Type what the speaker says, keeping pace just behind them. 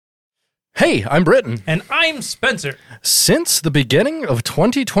Hey, I'm Britton. And I'm Spencer. Since the beginning of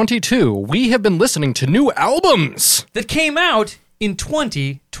 2022, we have been listening to new albums That came out in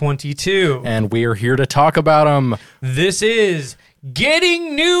 2022. and we're here to talk about them. This is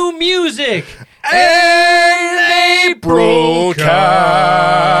Getting New Music. April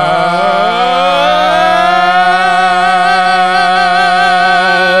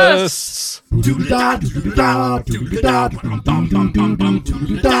Casts.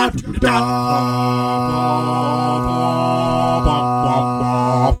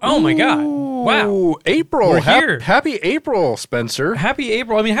 Oh my God. Wow. Ooh, April. We're here. Happy April, Spencer. Happy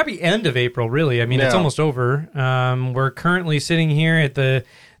April. I mean, happy end of April, really. I mean, it's Yeah. almost over. We're currently sitting here at the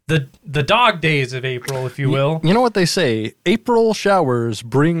dog days of April, if you will. You know what they say? April showers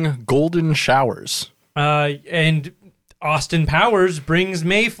bring golden showers. And Austin Powers brings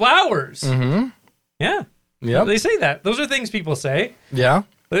May flowers. Mm-hmm. Yeah. Yep. They say that. Those are things people say. Yeah.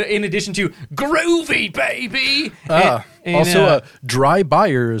 In addition to groovy, baby. Also, dry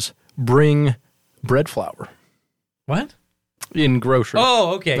buyers bring bread flour What? in grocery.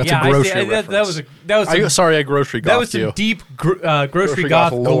 Oh, okay. That's yeah, a grocery I see. That was some, Sorry, I grocery that was gothed some you. deep grocery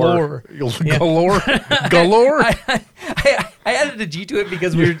goth galore. Yeah. Galore? Galore? I added a G to it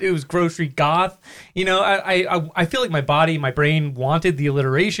because it was grocery goth. You know, I feel like my brain wanted the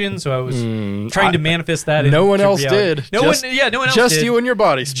alliteration, so I was trying to manifest that. No one into else reality. did. No one else Just did. you and your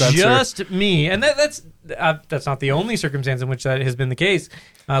body, Spencer. Just me, and that's not the only circumstance in which that has been the case.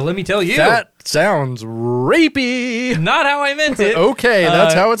 Let me tell you, That sounds rapey. not how I meant it. Okay,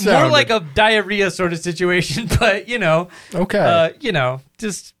 that's how it sounded. More like a diarrhea sort of situation, but Okay.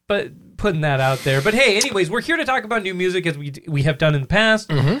 just putting that out there. But hey, anyways, we're here to talk about new music as we have done in the past.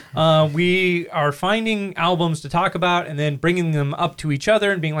 Mm-hmm. We are finding albums to talk about and then bringing them up to each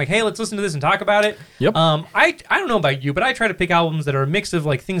other and being like, hey, let's listen to this and talk about it. Yep. I don't know about you, but I try to pick albums that are a mix of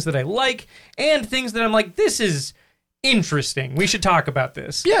like things that I like and things that I'm like, this is interesting. We should talk about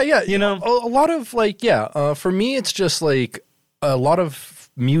this. Yeah. You know? A lot of for me, it's just like a lot of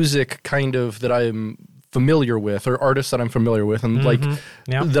music kind of that I'm familiar with, or artists that I'm familiar with, and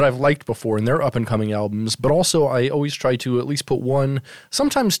Yeah. that I've liked before, and their up and coming albums. But also, I always try to at least put one,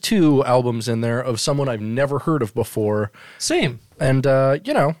 sometimes two albums in there of someone I've never heard of before, Same. and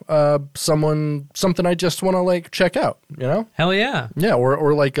something I just want to like check out. You know, Hell yeah. yeah,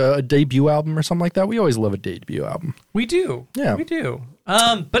 or like a debut album or something like that. We always love a debut album. We do. Yeah. We do.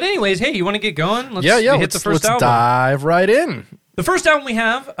 But anyways, hey, you want to get going? Let's Let's, the first let's album. dive right in. The first album we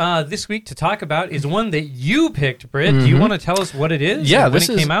have this week to talk about is one that you picked, Britt. Do you want to tell us what it is? Yeah, and when this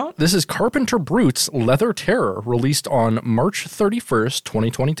it came out? This is Carpenter Brute's Leather Terror, released on March 31st,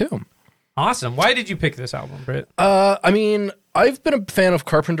 2022. Awesome. Why did you pick this album, Britt? I mean, I've been a fan of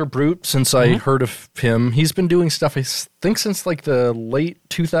Carpenter Brute since I heard of him. He's been doing stuff, I think, since like the late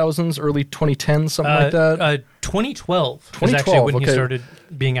 2000s, early 2010s, something like that. 2012 is actually when he okay. started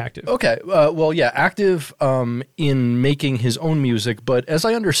being active. Okay, active in making his own music, but as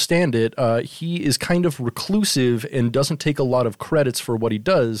I understand it, he is kind of reclusive and doesn't take a lot of credits for what he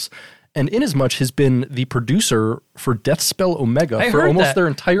does. And inasmuch has been the producer for Deathspell Omega I for heard almost that. their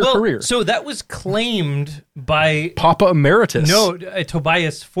entire Well, career. So that was claimed by Papa Emeritus.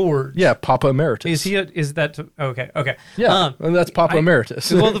 Tobias Forge. Yeah, Papa Emeritus. Is he? Okay? Yeah, and that's Papa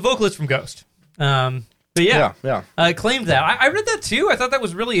Emeritus. Well, the vocalist from Ghost. But yeah, yeah. Claimed that. I read that too. I thought that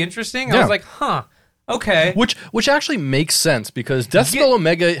was really interesting. I Yeah. was like, huh, okay. Which actually makes sense because Deathspell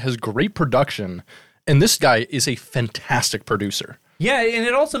Omega has great production, and this guy is a fantastic producer. Yeah, and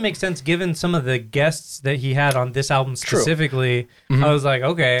it also makes sense given some of the guests that he had on this album specifically. I was like,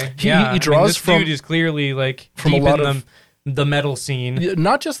 okay, He draws this from- dude is clearly like from a deep lot in of- the metal scene.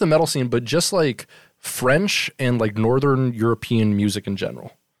 Not just the metal scene, but just like French and like Northern European music in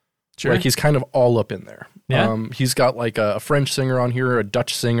general. Sure. Like he's kind of all up in there. Yeah. He's got like a French singer on here, a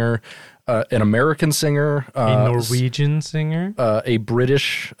Dutch singer, an American singer, A Norwegian singer. a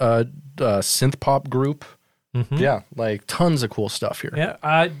British synth pop group. Yeah, like tons of cool stuff here.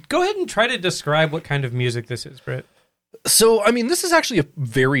 Yeah. Go ahead and try to describe what kind of music this is, Britt. So, I mean, this is actually a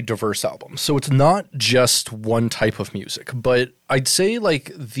very diverse album. So it's not just one type of music, but I'd say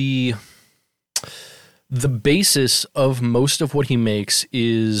like the basis of most of what he makes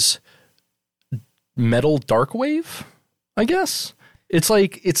is metal darkwave, I guess. It's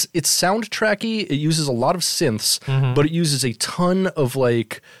like it's soundtracky. It uses a lot of synths, but it uses a ton of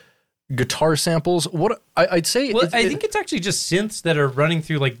like guitar samples. What I'd say, Well, I think it's actually just synths that are running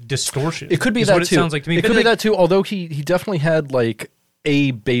through like distortion. it could be is that what too. It sounds like to me. It But, could be like, that too. Although he definitely had like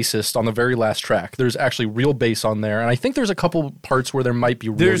a bassist on the very last track. There's actually real bass on there, and I think there's a couple parts where there might be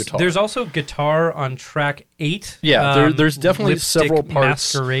real guitar. There's also guitar on track 8. Yeah, there's definitely Lipstick several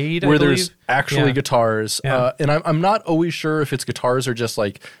parts Masquerade, where I there's believe. actually guitars, Yeah. and I'm not always sure if it's guitars or just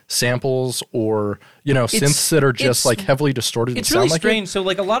like samples or synths that are just it's- like heavily distorted. It's and really sound like strange. So,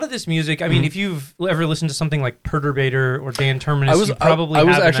 like a lot of this music, I mean, if you've ever listened to something like Perturbator or Dan Terminus, you probably I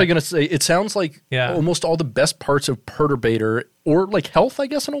was have actually going to say it sounds like Yeah. almost all the best parts of Perturbator or like Health, I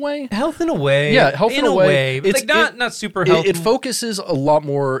guess, in a way. Health in a way. Yeah, Health in a way. But like not super health. It focuses a lot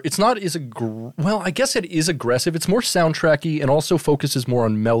more. It's not as well, I guess it is aggressive. It's more soundtracky and also focuses more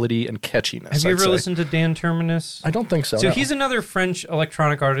on melody and catchiness. Have you I'd ever say. listened to Dan Terminus? I don't think so. So no. he's another French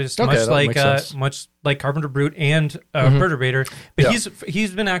electronic artist, Okay, that makes sense. much like Carpenter Brute and Perturbator. But Yeah.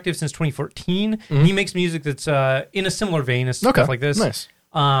 he's been active since 2014. He makes music that's in a similar vein as stuff like this. Nice.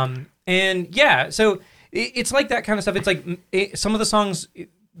 And yeah, so it's like that kind of stuff. It's like some of the songs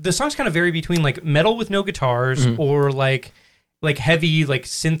kind of vary between like metal with no guitars or like heavy like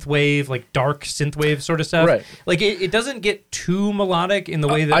synthwave, like dark synthwave sort of stuff. Right. Like it doesn't get too melodic in the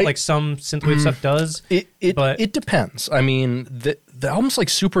way that like some synthwave stuff does. It depends. I mean, the album's like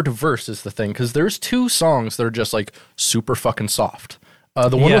super diverse is the thing, because there's 2 songs that are just like super fucking soft.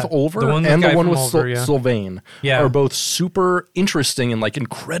 The one with Olver and the one with Sylvain are both super interesting and like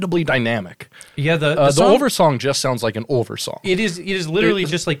incredibly dynamic. Yeah, the Olver song just sounds like an Olver song. It is literally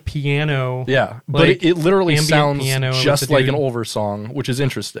just like piano. Yeah, but like it literally ambient sounds piano with just the like dude. an Olver song, which is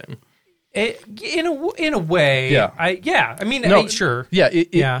interesting. In a way. Yeah. I mean, sure. Yeah,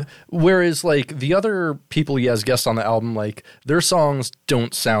 Yeah. Whereas like the other people he has guests on the album, like their songs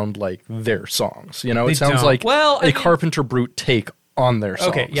don't sound like their songs. You know, They it sounds don't. like Well, I mean- Carpenter Brute take on their songs.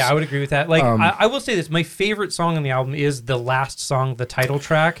 Okay, yeah, I would agree with that. Like, I will say this: my favorite song on the album is the last song, the title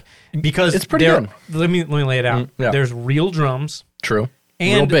track, because It's pretty good. Let me lay it out. yeah. There's real drums True.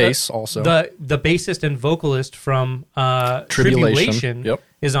 and Real bass also. The bassist and vocalist from Tribulation Yep.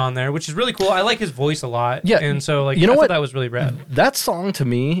 is on there, which is really cool. I like his voice a lot. Yeah, and so like you know I thought what? that was really rad. That song to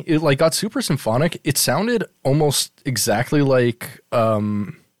me, it like got super symphonic. It sounded almost exactly like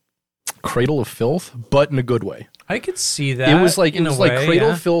Cradle of Filth, but in a good way. I could see that. It was like in a like way, Cradle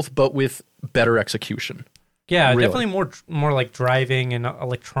yeah. of Filth, but with better execution. Yeah, Really. definitely more like driving and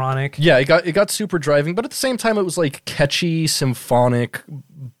electronic. Yeah, it got super driving, but at the same time, it was like catchy, symphonic,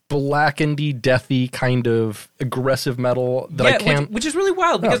 blackenedy, deathy kind of aggressive metal that I can't. which is really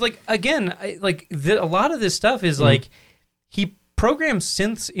wild because, like, again, a lot of this stuff is like he programs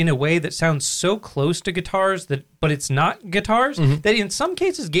synths in a way that sounds so close to guitars but it's not guitars that in some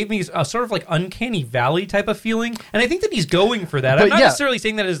cases gave me a sort of like uncanny valley type of feeling, and I think that he's going for that. But I'm not yeah. necessarily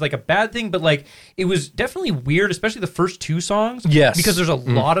saying that as like a bad thing, but like it was definitely weird, especially the first 2 songs. Yes. because there's a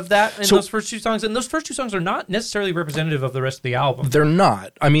lot of that in So- those first 2 songs, and those first 2 songs are not necessarily representative of the rest of the album. They're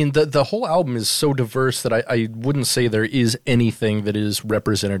not. I mean, the whole album is so diverse that I wouldn't say there is anything that is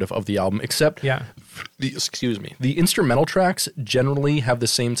representative of the album, except Yeah. the instrumental tracks generally have the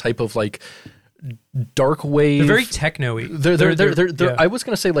same type of like dark wave. They're very techno-y. They're I was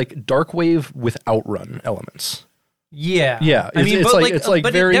gonna say like dark wave with outrun elements. Yeah, Yeah, I mean, it's but like it's like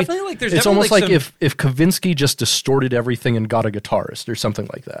but very. definitely like there's it's definitely almost like some, if Kavinsky just distorted everything and got a guitarist or something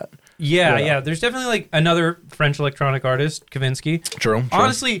like that. yeah. There's definitely like another French electronic artist, Kavinsky. True.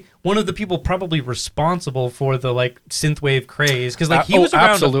 Honestly, one of the people probably responsible for the like synthwave craze because like he was around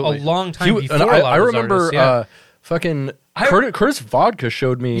absolutely. a long time He- before. and a lot I of those remember artists, yeah. fucking Curtis Vodka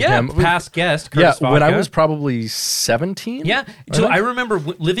showed me him. past guest. Curtis When I Vodka. was probably 17. Yeah, so I remember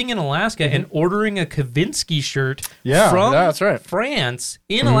living in Alaska and ordering a Kavinsky shirt Yeah, from that's right. France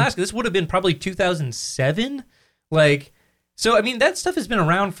in Alaska. This would have been probably 2007. Like, so I mean, that stuff has been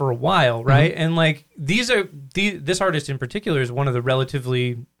around for a while, right? And like, this artist in particular is one of the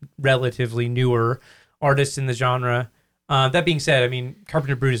relatively newer artists in the genre. That being said, I mean,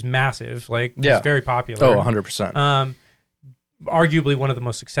 Carpenter Brute is massive. Like, it's very popular. Oh, 100%. Arguably one of the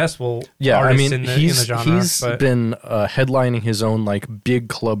most successful Yeah, I artists mean, in the he's genre. he's but- been headlining his own like big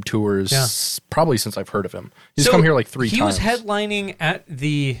club tours probably since I've heard of him. He's So come here like 3 times. He was headlining at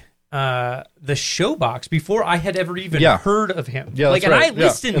the Showbox before I had ever even Yeah. heard of him. Yeah, like, that's and right. I Yeah.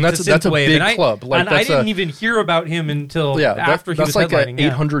 listened And that's to a Synthwave, big and club. Like, I that's didn't even hear about him until after he that's was like headlining. an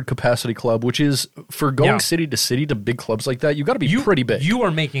 800 capacity club, which is for going Yeah. city to city to big clubs like that. You got to be pretty big. You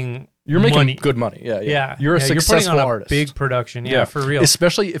are making You're making money. good money. Yeah, Yeah, You're a yeah, successful you're putting on artist. a big production. Yeah, for real.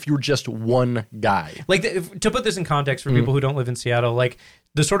 Especially if you're just one guy. Like to put this in context for people who don't live in Seattle, like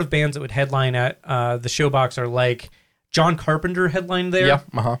the sort of bands that would headline at the Showbox are like John Carpenter headlined there. Yeah.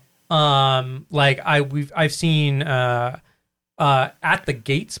 Uh huh. Like I've seen At the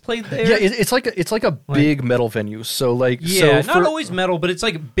Gates played there. Yeah, it's like a big metal venue. So not always metal, but it's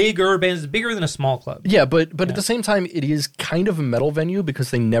like bigger bands, bigger than a small club. Yeah, but at the same time, it is kind of a metal venue because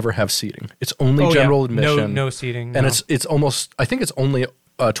they never have seating. It's only general admission. No seating, and it's almost. I think it's only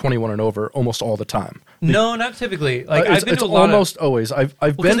 21 and over almost all the time. No, not typically. Like I've been to almost always. I've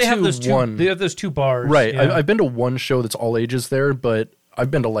been to one. They have those two bars, right? Yeah. I've been to one show that's all ages there, but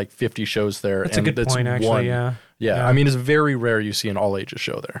I've been to like 50 shows there. That's a good point, actually. Yeah. I mean, it's very rare you see an all ages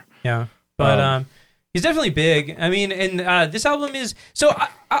show there. Yeah, but he's definitely big. I mean, and this album is so.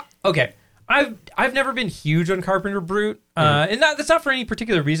 Okay, I've never been huge on Carpenter Brute, and that's not for any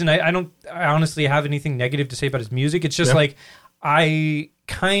particular reason. I honestly have anything negative to say about his music. It's just like I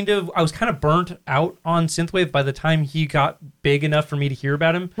was kind of burnt out on synthwave by the time he got big enough for me to hear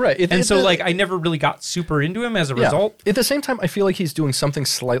about him. Right. I never really got super into him as a result. At the same time, I feel like he's doing something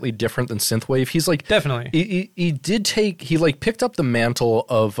slightly different than synthwave. He's like definitely he picked up the mantle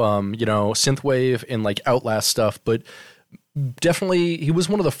of synthwave and like Outlast stuff, but definitely he was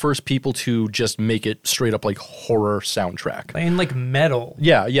one of the first people to just make it straight up like horror soundtrack and like metal.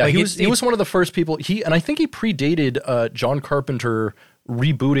 Yeah. Like he was one of the first people. And I think he predated John Carpenter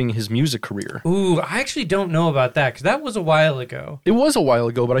rebooting his music career. Ooh, I actually don't know about that because that was a while ago. It was a while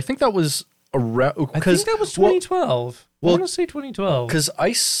ago, but I think that was around. I think that was 2012. I want to say 2012 because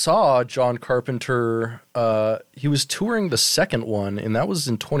I saw John Carpenter. He was touring the second one, and that was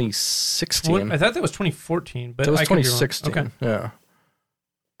in 2016. I thought that was 2014, but that was 2016. Okay. Yeah.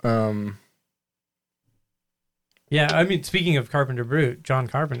 Yeah, I mean, speaking of Carpenter Brute, John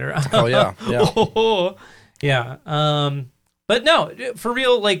Carpenter. Oh yeah. Yeah. But no, for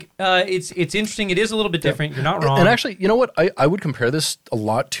real, like it's interesting. It is a little bit different. You're not wrong. And actually, you know what? I would compare this a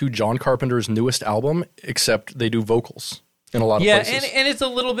lot to John Carpenter's newest album, except they do vocals in a lot of places. Yeah, and it's a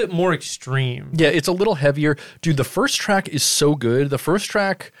little bit more extreme. Yeah, it's a little heavier. Dude, the first track is so good. The first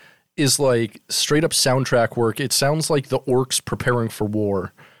track is like straight up soundtrack work. It sounds like the orcs preparing for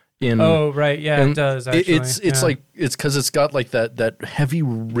war. It does. Actually. It's like it's because it's got like that heavy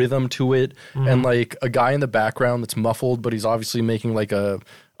rhythm to it, and like a guy in the background that's muffled, but he's obviously making like a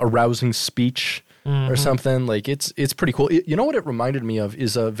rousing speech or something. Like it's pretty cool. You know what it reminded me of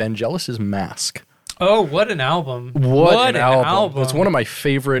is Vangelis's Mask. Oh, what an album! What an album! It's one of my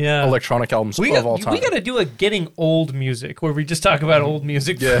favorite electronic albums of all time. We got to do a getting old music where we just talk about old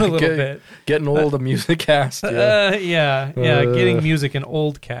music for a little bit. Getting old, a music cast. Getting music an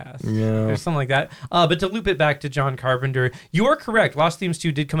old cast. Yeah, or something like that. But to loop it back to John Carpenter, you are correct. Lost Themes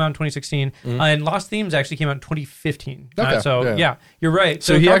 2 did come out in 2016, and Lost Themes actually came out in 2015. Okay, you're right.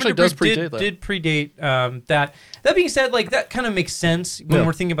 So he actually does predate that. Did predate that. That being said, like that kind of makes sense when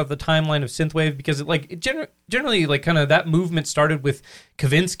we're thinking about the timeline of synthwave because generally like kind of that movement started with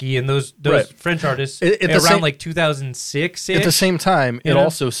Kavinsky and those French artists around like 2006. At the same time, it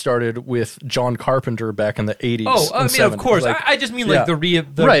also started with John Carpenter back in the 80s. Oh, I mean, 70s. Of course. Like, I just mean like the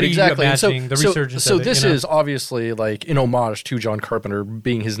reimagining, the resurgence. So this is obviously like in homage to John Carpenter,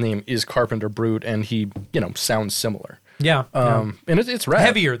 being his name is Carpenter Brute, and he sounds similar. Yeah. And it's rad.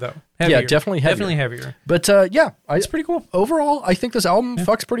 Heavier though. Yeah, definitely heavier. Definitely heavier. But it's pretty cool. Overall, I think this album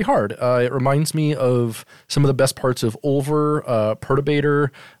fucks pretty hard. It reminds me of some of the best parts of Ulver, Perturbator,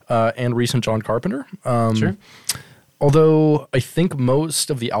 and recent John Carpenter. Sure. Although I think most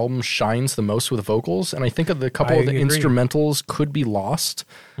of the album shines the most with vocals, and I think the couple of the instrumentals could be lost,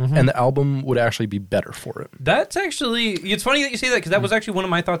 and the album would actually be better for it. That's actually, it's funny that you say that because that was actually one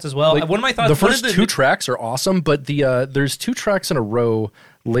of my thoughts as well. Like, one of my thoughts. The first two tracks are awesome, but there's two tracks in a row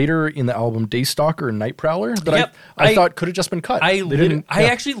later in the album, Daystalker and Night Prowler, that I thought could have just been cut. I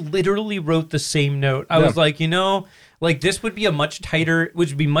actually literally wrote the same note. I was like, like this would be much tighter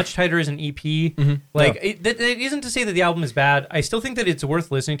as an EP. It isn't to say that the album is bad. I still think that it's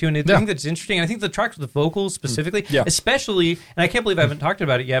worth listening to, and I think that's interesting. And I think the tracks with the vocals specifically, especially, and I can't believe I haven't talked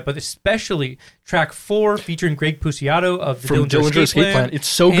about it yet, but especially track 4 featuring Greg Puciato of the Dillinger Escape Plan. It's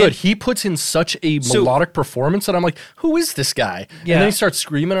so good. He puts in such a melodic performance that I'm like, who is this guy? Yeah. And then he starts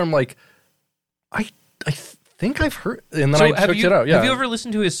screaming, and I'm like, I think I've heard, and then I checked it out. Yeah. Have you ever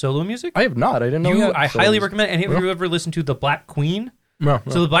listened to his solo music? I have not. I didn't know. I highly recommend it. And have you ever listened to The Black Queen? No.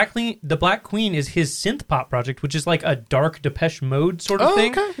 So The Black Queen is his synth pop project, which is like a dark Depeche Mode sort of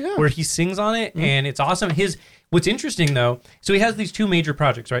thing, where he sings on it, and it's awesome. What's interesting though, so he has these two major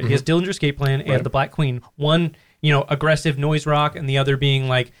projects, right? He has Dillinger Escape Plan and The Black Queen. One, aggressive noise rock, and the other being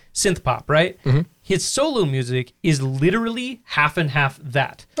like synth pop, right? His solo music is literally half and half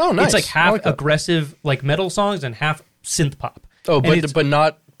that. Oh, nice. It's like half aggressive, like metal songs, and half synth pop. Oh, but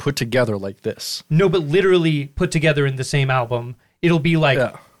not put together like this. No, but literally put together in the same album. It'll be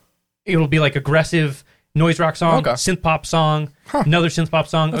like aggressive noise rock song, Okay. synth pop song, another synth pop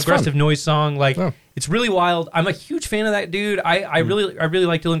song, aggressive fun. noise song. Like Oh. it's really wild. I'm a huge fan of that dude. I really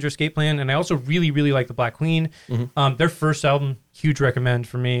like Dillinger Escape Plan, and I also really like the Black Queen. Their first album, huge recommend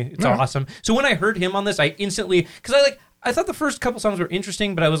for me. It's awesome. So when I heard him on this, I instantly, because I thought the first couple songs were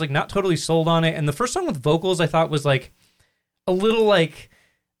interesting, but I was like not totally sold on it. And the first song with vocals I thought was like a little like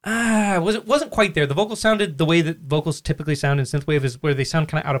wasn't quite there. The vocals sounded the way that vocals typically sound in synthwave, is where they sound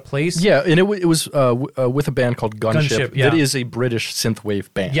kind of out of place. Yeah, and it was with a band called Gunship. yeah. That is a British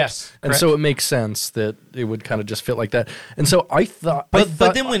synthwave band. Yes, and correct. so it makes sense that it would kind of just fit like that. And so I thought, But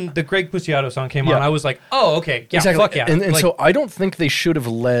then when the Greg Puciato song came on, I was like, oh, okay, yeah, exactly. fuck yeah. And Like, so I don't think they should have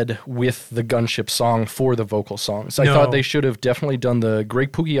led with the Gunship song for the vocal songs. I No. thought they should have definitely done the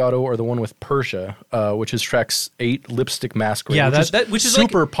Greg Puciato or the one with Persia, which is tracks 8, Lipstick Masquerade. yeah, which is like,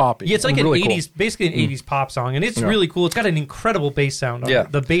 super poppy. Yeah, it's like and an really 80s, basically an 80s pop song, and it's Yeah. really cool. It's got an incredible bass sound on Yeah.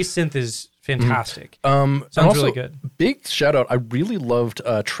 it. The bass synth is fantastic. And Sounds also, really good. Big shout out. I really loved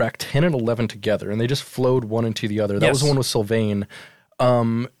track 10 and 11 together, and they just flowed one into the other. That was the Yes. one with Sylvain.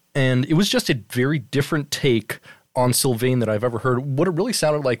 And it was just a very different take on Sylvain that I've ever heard. What it really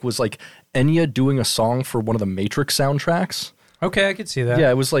sounded like was like Enya doing a song for one of the Matrix soundtracks. Okay, I could see that. Yeah,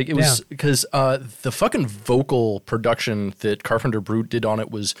 it was because the fucking vocal production that Carpenter Brute did on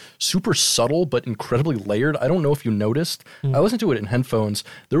it was super subtle but incredibly layered. I don't know if you noticed. I listened to it in headphones.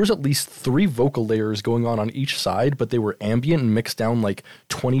 There was at least 3 vocal layers going on each side, but they were ambient and mixed down like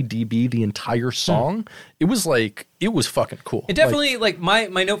 20 dB the entire song. It was fucking cool. It definitely, like my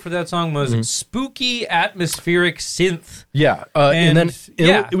note for that song was spooky, atmospheric synth. Yeah, and then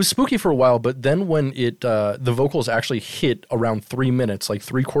yeah. it was spooky for a while, but then when the vocals actually hit around 3 minutes, like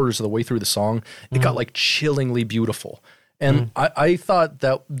 3/4 of the way through the song, it got like chillingly beautiful. And I thought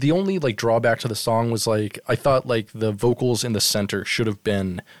that the only like drawback to the song was like I thought like the vocals in the center should have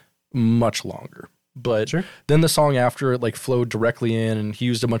been much longer. But then the song after it like flowed directly in, and he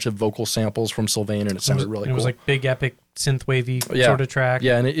used a bunch of vocal samples from Sylvain, and it sounded really cool. It was like big, epic, synth wavy sort of track.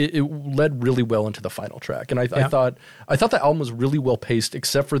 Yeah, and it led really well into the final track. And I thought the album was really well paced,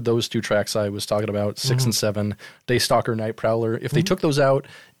 except for those 2 tracks I was talking about, 6 and 7, Daystalker, Night Prowler. If they took those out,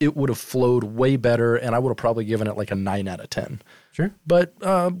 it would have flowed way better, and I would have probably given it like a 9 out of 10. Sure. But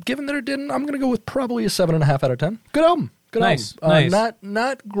given that it didn't, I'm going to go with probably a 7.5 out of 10. Good album. Good Nice, album. nice.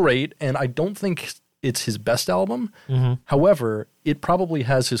 Not great, and I don't think it's his best album. However, it probably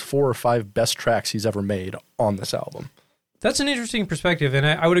has his 4 or 5 best tracks he's ever made on this album. That's an interesting perspective, and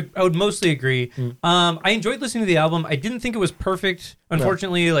I would mostly agree. I enjoyed listening to the album. I didn't think it was perfect.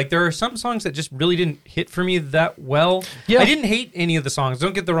 Unfortunately, like there are some songs that just really didn't hit for me that well. Yeah. I didn't hate any of the songs.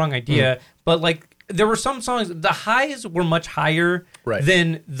 Don't get the wrong idea, but like there were some songs. The highs were much higher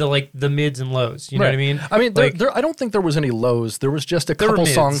than the mids and lows. You know what I mean? I mean, Like, I don't think there was any lows. There was just a couple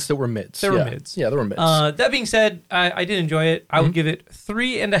mids. songs that were mids. There were mids. Yeah, there were mids. that being said, I did enjoy it. I would give it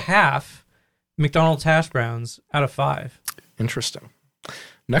 3.5 McDonald's hash browns out of 5. Interesting.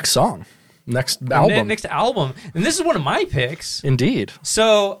 Next song. Next album. Next album, and this is one of my picks. Indeed.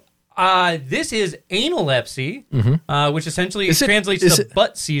 So this is analepsy, which essentially translates to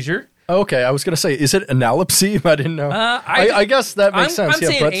butt seizure. Okay, I was going to say, is it analepsy? I didn't know. I guess that makes sense. I'm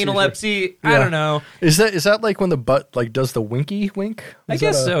saying butt analepsy. seizure. I don't know. Is that like when the butt like does the winky wink? I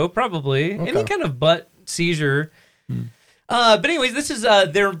guess so, probably. Any kind of butt seizure. But anyways, this is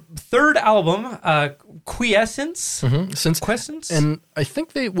their 3rd album, Quiescence. Quiescence? And I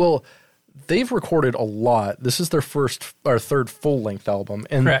think they've recorded a lot. This is their 3rd full-length album.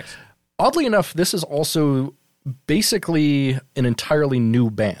 And correct. Oddly enough, this is also basically an entirely new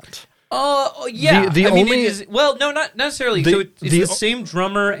band. Yeah. The I mean, only- it is, well, no, not necessarily. So it's the same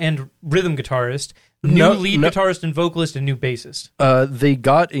drummer and rhythm guitarist, new lead guitarist and vocalist, and new bassist. They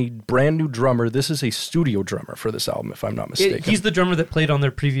got a brand new drummer. This is a studio drummer for this album, if I'm not mistaken. He's the drummer that played on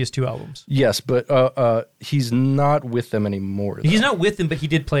their previous 2 albums. Yes, but he's not with them anymore. Though. He's not with them, but he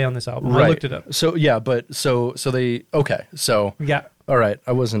did play on this album. Right. I looked it up. So yeah, but so they okay. So Yeah. all right.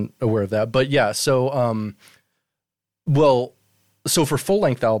 I wasn't aware of that, but yeah. So so for full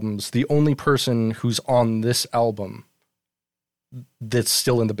length albums, the only person who's on this album that's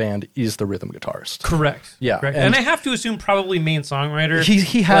still in the band is the rhythm guitarist. Correct. Yeah, Correct. And I have to assume probably main songwriter.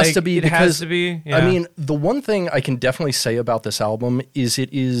 He has Like, to be it because has to be. Yeah. I mean, the one thing I can definitely say about this album is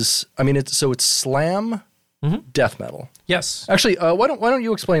it's slam death metal. Yes. Actually, why don't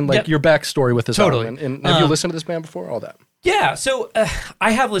you explain like your backstory with this Totally. album and have you listened to this band before? All that. Yeah, so I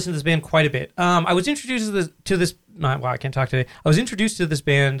have listened to this band quite a bit. I was introduced to this. Wow, I can't talk today. I was introduced to this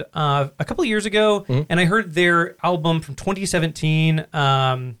band a couple of years ago, and I heard their album from 2017.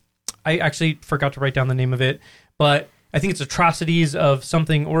 I actually forgot to write down the name of it, but I think it's Atrocities of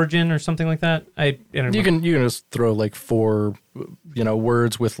something Origin or something like that. I don't You know. can just throw like 4,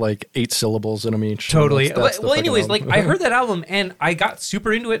 words with like 8 syllables in them each. Totally. That's the Well, fucking anyways, album. like I heard that album and I got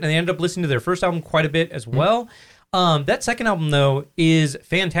super into it, and I ended up listening to their first album quite a bit as well. That second album though is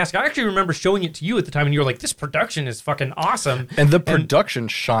fantastic. I actually remember showing it to you at the time, and you were like, "This production is fucking awesome." And the production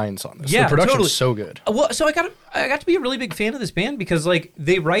shines on this. Yeah, the production's totally. so good. Well, so I got to be a really big fan of this band because like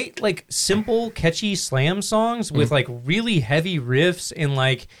they write like simple, catchy slam songs with like really heavy riffs, and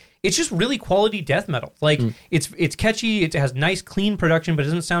like it's just really quality death metal. Like it's catchy, it has nice clean production, but it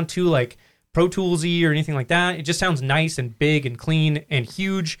doesn't sound too like Pro Toolsy or anything like that. It just sounds nice and big and clean and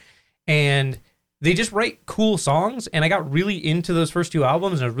huge, and they just write cool songs, and I got really into those first 2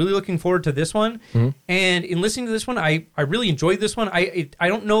 albums, and I was really looking forward to this one. And in listening to this one, I really enjoyed this one. I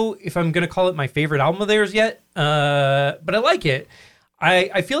don't know if I'm going to call it my favorite album of theirs yet, but I like it.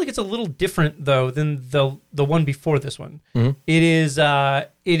 I feel like it's a little different, though, than the one before this one. It is a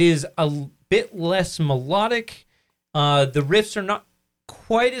bit less melodic. The riffs are not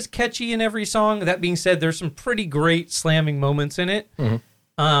quite as catchy in every song. That being said, there's some pretty great slamming moments in it.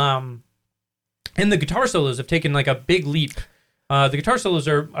 And the guitar solos have taken like a big leap. The guitar solos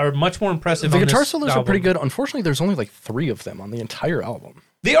are much more impressive. The on guitar this solos album. are pretty good. Unfortunately, there's only like 3 of them on the entire album.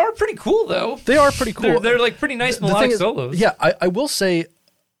 They are pretty cool, though. They are pretty cool. They're like pretty nice melodic solos. Yeah, I will say,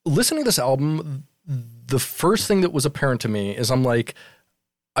 listening to this album, the first thing that was apparent to me is I'm like,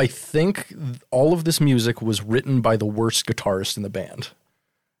 I think all of this music was written by the worst guitarist in the band.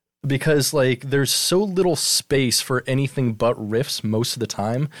 Because like there's so little space for anything but riffs most of the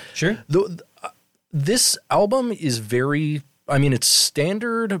time. Sure. This album is very, it's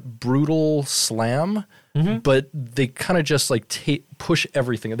standard brutal slam, but they kind of just like push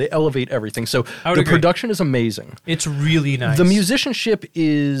everything. They elevate everything. So the agree. production is amazing. It's really nice. The musicianship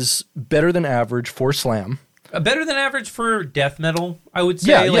is better than average for slam. Better than average for death metal, I would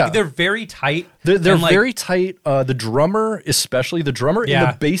say. Yeah. They're very tight. They're and, like, very tight. The drummer, especially the drummer,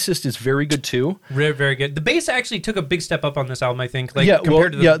 Yeah. and the bassist is very good too. Very, very good. The bass actually took a big step up on this album, I think. Like, Yeah,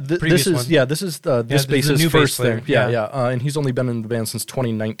 compared to the previous this one. is this is this this is the bassist's new bass first player. thing. Yeah, Yeah. and he's only been in the band since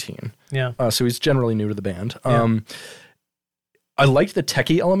 2019. Yeah. So he's generally new to the band. I liked the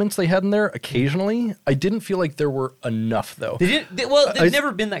techie elements they had in there occasionally. I didn't feel like there were enough though. They've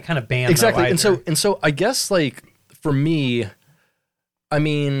never been that kind of band. Exactly. Though, And so I guess like for me,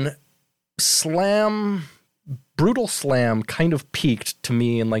 slam, brutal slam kind of peaked to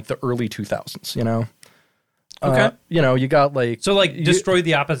me in like the early 2000s, Okay. You got like So like Destroy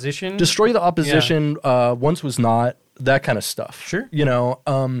the Opposition. Destroy the Opposition, Once Was Not, that kind of stuff. Sure.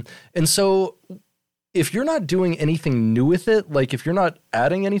 And so if you're not doing anything new with it, like if you're not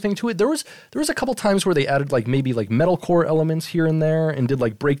adding anything to it, there was a couple times where they added like maybe like metalcore elements here and there and did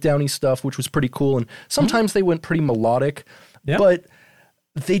like breakdowny stuff, which was pretty cool. And sometimes they went pretty melodic, but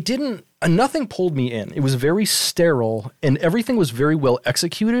they didn't. Nothing pulled me in. It was very sterile, and everything was very well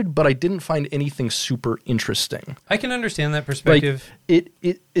executed, but I didn't find anything super interesting. I can understand that perspective. Like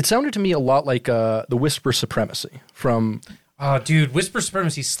it sounded to me a lot like the Whisper Supremacy from. Oh, dude, Whisper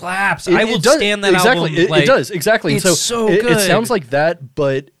Supremacy slaps. I will stand that exactly. album. It does exactly. It's so It good. sounds like that,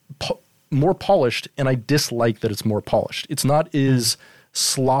 but more polished, and I dislike that it's more polished. It's not as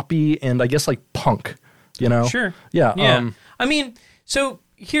sloppy and I guess like punk. Sure. Yeah. So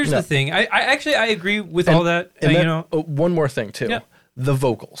here's the thing. I actually agree with all that. And one more thing too. Yeah. The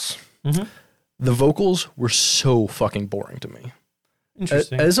vocals. The vocals were so fucking boring to me.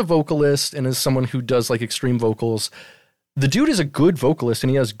 Interesting. As a vocalist and as someone who does like extreme vocals, the dude is a good vocalist and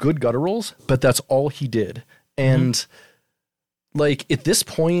he has good gutturals, but that's all he did. And like at this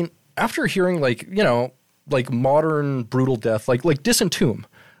point, after hearing like modern brutal death, like Disentomb,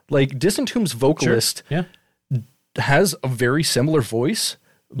 Disentomb's vocalist has a very similar voice,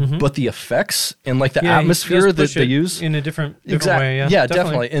 but the effects and like the atmosphere that they use in a different way. Yeah,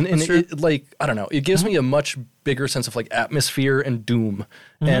 definitely. And That's true. it, like, I don't know, it gives me a much bigger sense of like atmosphere and doom.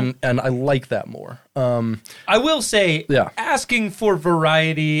 And I like that more. I will say, asking for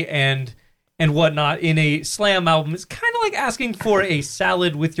variety and whatnot in a slam album is kind of like asking for a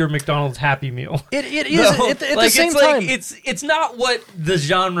salad with your McDonald's Happy Meal. It is at the same time. It's not what the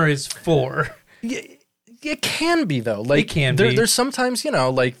genre is for. It can be though. Like it can be. There's sometimes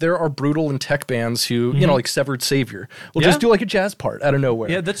like there are brutal and tech bands who like Severed Savior will just do like a jazz part out of nowhere.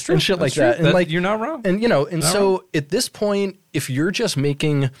 Yeah, that's true. And shit that's like that. True. And like you're not wrong. And and so at this point, if you're just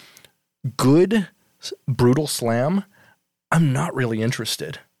making good brutal slam, I'm not really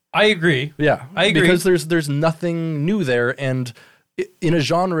interested. I agree. Yeah, I agree. Because there's nothing new there, and in a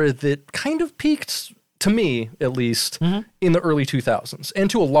genre that kind of peaked to me at least, in the early 2000s, and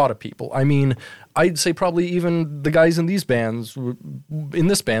to a lot of people. I mean, I'd say probably even the guys in these bands, in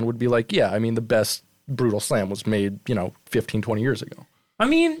this band, would be like, yeah, I mean, the best Brutal Slam was made, 15, 20 years ago. I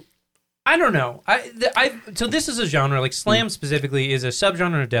mean, I don't know. So this is a genre, like slam specifically, is a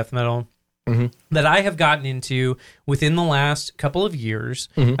subgenre of death metal that I have gotten into within the last couple of years.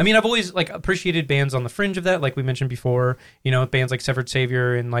 I mean, I've always like appreciated bands on the fringe of that, like we mentioned before. Bands like Severed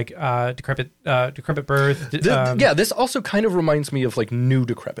Savior and like Decrepit Birth. This also kind of reminds me of like new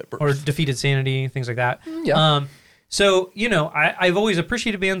Decrepit Birth or Defeated Sanity, things like that. Yeah. So I've always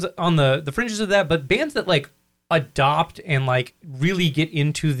appreciated bands on the fringes of that, but bands that like adopt and like really get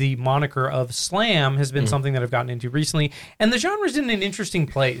into the moniker of slam has been something that I've gotten into recently. And the genre's in an interesting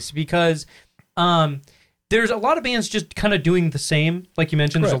place because there's a lot of bands just kind of doing the same. Like you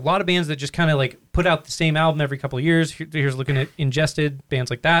mentioned, There's a lot of bands that just kind of like put out the same album every couple of years. Here's looking at Ingested, bands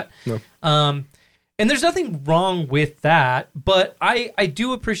like that. No. And there's nothing wrong with that, but I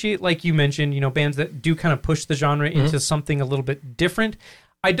do appreciate, like you mentioned, bands that do kind of push the genre into something a little bit different.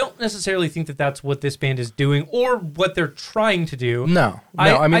 I don't necessarily think that that's what this band is doing or what they're trying to do. No.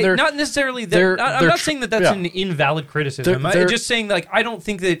 I mean, they're not necessarily. I'm not saying that that's an invalid criticism. I'm just saying, like, I don't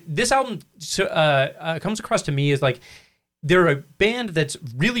think that this album comes across to me as like they're a band that's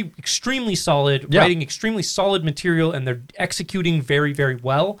really extremely solid, writing extremely solid material, and they're executing very, very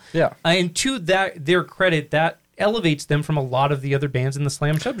well. Yeah. And to their credit, that elevates them from a lot of the other bands in the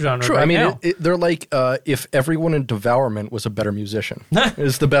slam subgenre. True. Right I mean, now. They're like if everyone in Devourment was a better musician.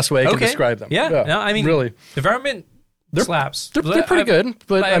 Is the best way I can describe them. Yeah. No, I mean, really, Devourment slaps. They're pretty good,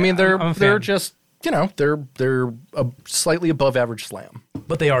 but I mean, they're just they're a slightly above average slam.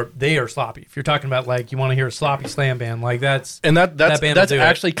 But they are sloppy. If you're talking about like you want to hear a sloppy slam band, like that's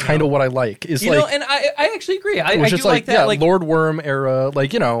actually kind of what I like. Is and I actually agree. I do like that. Yeah, like Lord Worm era,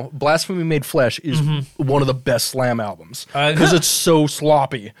 like Blasphemy Made Flesh is one of the best slam albums because it's so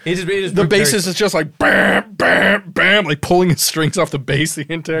sloppy. It is the bassist is just like bam, bam, bam, like pulling his strings off the bass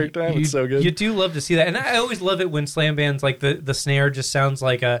the entire time. It's so good. You do love to see that, and I always love it when slam bands like the snare just sounds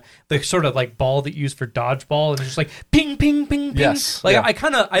like the sort of like ball that you use for dodgeball, and it's just like ping, ping, ping, ping. Yes, like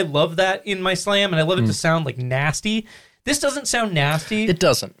I love that in my slam, and I love it to sound like nasty. This doesn't sound nasty. It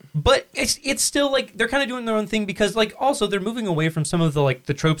doesn't. But it's still like they're kind of doing their own thing because like also they're moving away from some of the like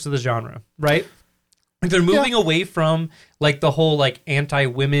the tropes of the genre, right? Like they're moving away from like the whole like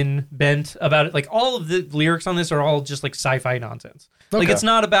anti-women bent about it. Like all of the lyrics on this are all just like sci-fi nonsense. Okay. Like it's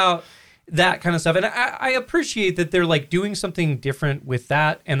not about that kind of stuff. And I appreciate that they're like doing something different with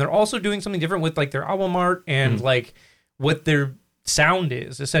that, and they're also doing something different with like their album art and like what their sound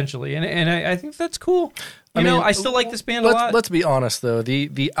is essentially, and I think that's cool. I still like this band a lot. Let's be honest though,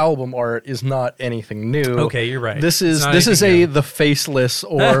 the album art is not anything new. Okay, you're right. This is The Faceless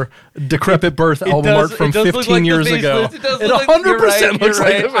or Decrepit Birth album art from 15 years ago. It 100% looks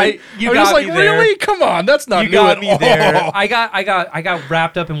like it. I'm just like, really? Come on, that's not new at all. There. I got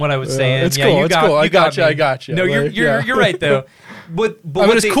wrapped up in what I was saying. It's cool. It's cool. I got you. No, you're right though. But I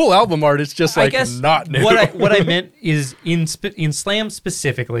mean, it's cool album art. It's just like not new. What I meant is in slam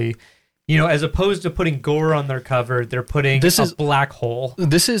specifically, as opposed to putting gore on their cover, they're putting a black hole.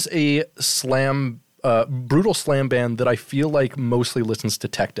 This is a slam, brutal slam band that I feel like mostly listens to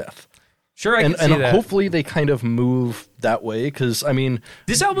tech death. Sure, I can see that. Hopefully they kind of move that way because, I mean...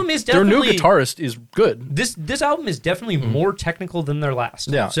 This album is definitely... Their new guitarist is good. This album is definitely more technical than their last.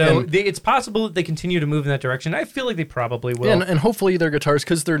 Yeah. So it's possible that they continue to move in that direction. I feel like they probably will. Yeah, and hopefully their guitarist,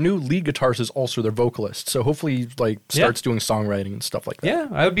 because their new lead guitarist is also their vocalist. So hopefully he starts doing songwriting and stuff like that. Yeah,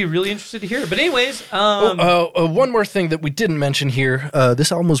 I would be really interested to hear it. But anyways... one more thing that we didn't mention here.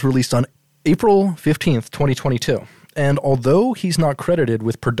 This album was released on April 15th, 2022. And although he's not credited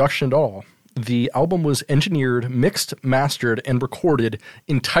with production at all, the album was engineered, mixed, mastered, and recorded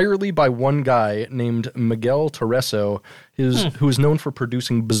entirely by one guy named Miguel Terreso, who is known for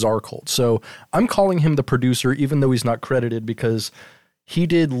producing Bizarre Cult. So I'm calling him the producer, even though he's not credited, because he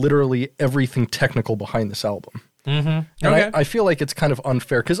did literally everything technical behind this album. Mm-hmm. And I feel like it's kind of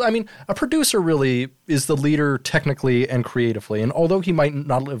unfair because, I mean, a producer really is the leader technically and creatively. And although he might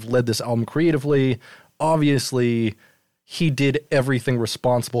not have led this album creatively, obviously he did everything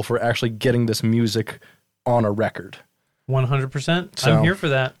responsible for actually getting this music on a record. 100%. So, I'm here for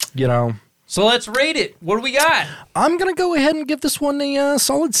that. So let's rate it. What do we got? I'm going to go ahead and give this one a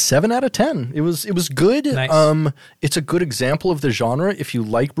solid 7 out of 10. It was good. Nice. It's a good example of the genre. If you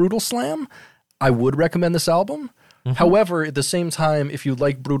like Brutal Slam, I would recommend this album. Mm-hmm. However, at the same time, if you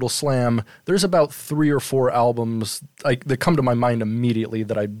like Brutal Slam, there's about 3 or 4 albums that come to my mind immediately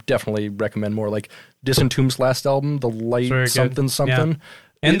that I definitely recommend more. Like Disentombed's last album, The Light something. Yeah.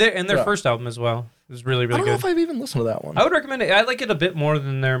 And their first album as well. is really, I really don't know good. if I've even listened to that one. I would recommend it. I like it a bit more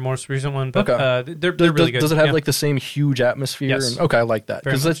than their most recent one, but Okay. they're really good. Does it have like the same huge atmosphere? Yes. Okay, I like that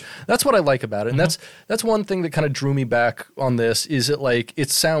Very because much. that's what I like about it, and that's one thing that kind of drew me back on this. Is it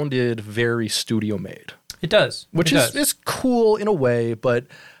sounded very studio made, It does, which is cool in a way, but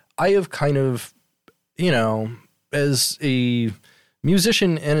I have kind of, as a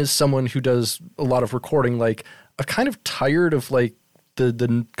musician and as someone who does a lot of recording, like I'm kind of tired of like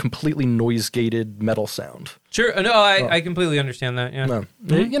the completely noise gated metal sound. Sure. No, I completely understand that. Yeah.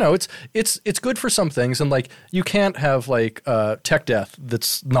 No. It's good for some things, and like you can't have like tech death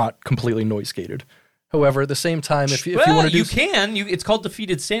that's not completely noise gated. However, at the same time, if you want to do, you can. It's called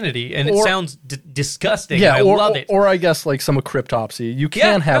Defeated Sanity, and it sounds disgusting. Yeah, and I love it. Or I guess like some Cryptopsy, you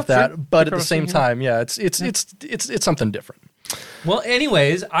can have that, sure. but at the same Cryptopsy, time, it's something different. Well,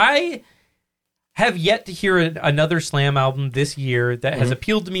 anyways, I have yet to hear another Slam album this year that has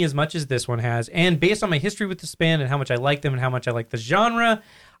appealed to me as much as this one has. And based on my history with this band and how much I like them and how much I like the genre,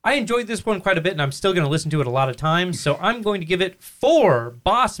 I enjoyed this one quite a bit, and I'm still going to listen to it a lot of times. So I'm going to give it 4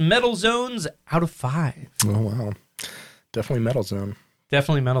 Boss Metal Zones out of 5. Oh wow, definitely Metal Zone.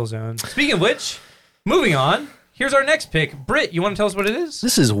 Definitely Metal Zone. Speaking of which, moving on. Here's our next pick. Britt, you want to tell us what it is?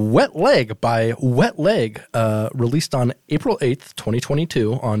 This is Wet Leg by Wet Leg, released on April 8th,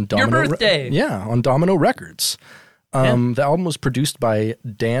 2022 on Domino. Your birthday. On Domino Records. The album was produced by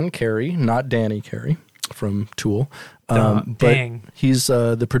Dan Carey, not Danny Carey from Tool. But dang. he's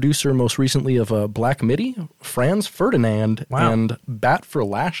the producer most recently of Black Midi, Franz Ferdinand, and Bat for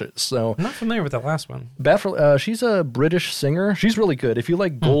Lashes. So I'm not familiar with that last one. Bat for she's a British singer. She's really good. If you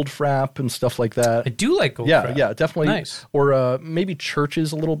like Goldfrapp and stuff like that. I do like Goldfrapp. Yeah, definitely. Nice. Or maybe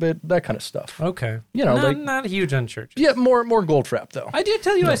Churches a little bit, that kind of stuff. Okay. Like not huge on Churches. yeah, more Goldfrapp though. I did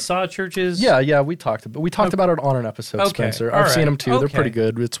tell you I saw Churches. Yeah, we talked about it on an episode, Spencer. I've seen them too. They're pretty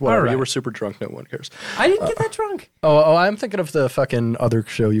good. It's whatever. You were super drunk. No one cares. I didn't get that drunk. Oh, I'm thinking of the fucking other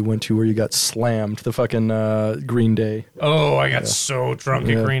show you went to where you got slammed. The fucking Green Day. Oh, I got so drunk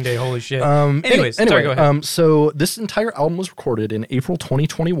at Green Day. Holy shit. Anyway, sorry, go ahead. So this entire album was recorded in April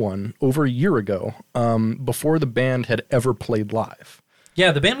 2021, over a year ago, before the band had ever played live.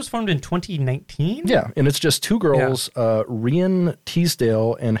 Yeah, the band was formed in 2019. Yeah, and it's just 2 girls, Rian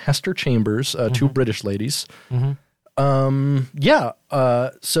Teasdale and Hester Chambers, 2 British ladies.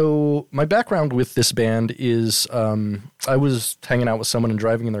 So my background with this band is I was hanging out with someone and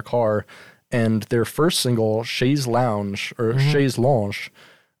driving in their car, and their first single, Chaise Lounge, or Chaise Lounge,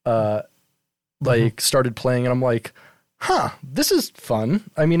 started playing, and I'm like, this is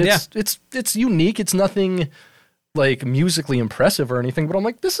fun. I mean, it's unique. It's nothing like musically impressive or anything, but I'm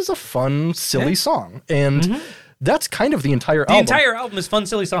like, this is a fun, silly song. And that's kind of the entire album. The entire album is fun,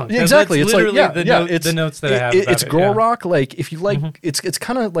 silly songs. Yeah, exactly. That's it's literally like, the notes that I have about it's it. girl rock. Like, if you like, it's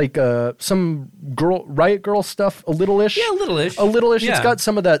kind of like some Riot Girl stuff, a little-ish. Yeah, a little-ish. A little-ish. Yeah. It's got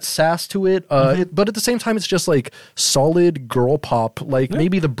some of that sass to it. But at the same time, it's just like solid girl pop. Like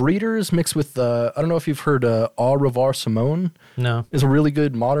maybe the Breeders mixed with, I don't know if you've heard Au Revoir Simone. No. Is a really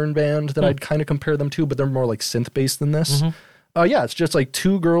good modern band that I'd kind of compare them to, but they're more like synth-based than this. It's just like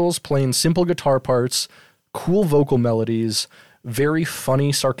 2 girls playing simple guitar parts, cool vocal melodies, very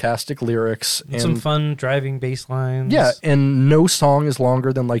funny, sarcastic lyrics, and some fun driving bass lines. Yeah, and no song is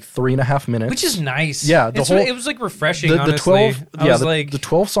longer than like 3.5 minutes, which is nice. Yeah, it was like refreshing. The honestly, 12, the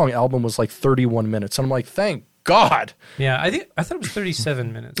 12-song album was like 31 minutes, and I'm like, thank God. Yeah, I thought it was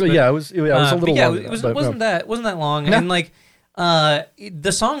 37 minutes. But, it was a little long. It wasn't that long, and like.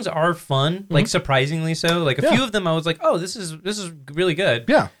 The songs are fun, like surprisingly so. Like a few of them, I was like, "Oh, this is really good."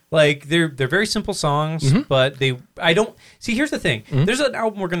 Yeah, like they're very simple songs, but I don't see. Here's the thing: there's an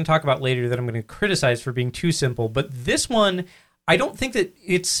album we're going to talk about later that I'm going to criticize for being too simple, but this one, I don't think that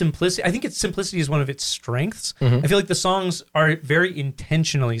it's simplicity. I think its simplicity is one of its strengths. I feel like the songs are very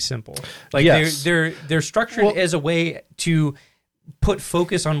intentionally simple. Like they're structured as a way to put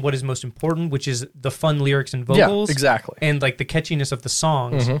focus on what is most important, which is the fun lyrics and vocals. Yeah, exactly. And like the catchiness of the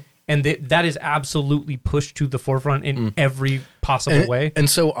songs. And that is absolutely pushed to the forefront in every possible way. And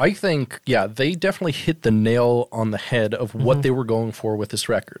so I think, they definitely hit the nail on the head of what they were going for with this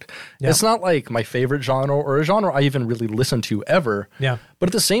record. Yeah. It's not like my favorite genre or a genre I even really listen to ever. Yeah. But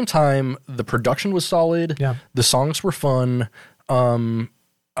at the same time, the production was solid. Yeah. The songs were fun.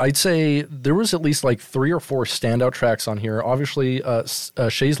 I'd say there was at least like 3 or 4 standout tracks on here. Obviously,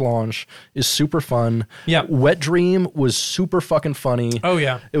 Chaise Lounge is super fun. Yeah. Wet Dream was super fucking funny. Oh,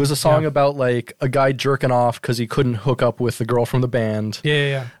 yeah. It was a song about like a guy jerking off because he couldn't hook up with the girl from the band.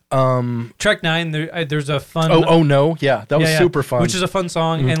 Yeah. Track 9, there's a fun. Oh no, yeah, that was super fun. Which is a fun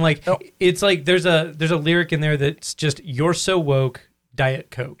song, and like it's like there's a lyric in there that's just "You're so woke,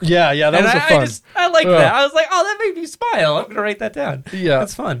 Diet Coke. Yeah, that was fun. I like that. I was like, oh, that made me smile. I'm gonna write that down. Yeah,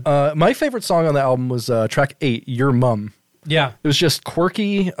 that's fun. My favorite song on the album was track 8, Your Mum. Yeah, it was just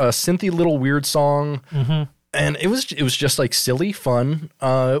quirky, a synthy little weird song. And it was just like silly fun,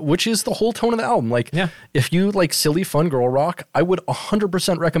 which is the whole tone of the album. Like, if you like silly fun girl rock, I would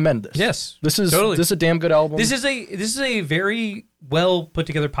 100% recommend this. Yes, this is a damn good album. This is a very well put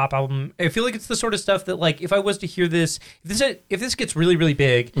together pop album. I feel like it's the sort of stuff that, like, if I was to hear this, if this gets really, really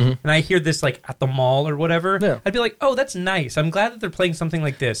big, and I hear this like at the mall or whatever, I'd be like, oh, that's nice. I'm glad that they're playing something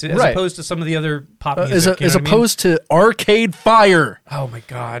like this, as opposed to some of the other pop music. As opposed to Arcade Fire. Oh my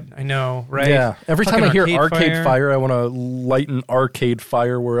God, I know, right? Yeah, every time I hear Arcade Fire, I want to light an Arcade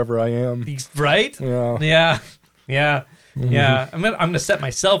Fire wherever I am. Right? Yeah. Yeah, I'm gonna set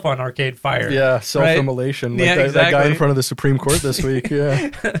myself on Arcade Fire. Yeah, self-immolation. Right? Like that guy in front of the Supreme Court this week. Yeah,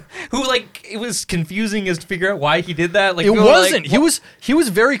 who, like, it was confusing as to figure out why he did that. Like, it wasn't. Like, he was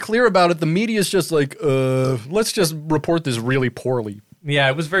very clear about it. The media's just like, let's just report this really poorly. Yeah,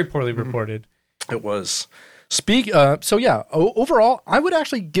 it was very poorly reported. It was. Overall, I would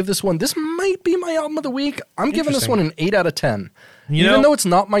actually give this one. This might be my album of the week. I'm giving this one an 8 out of 10. Even though it's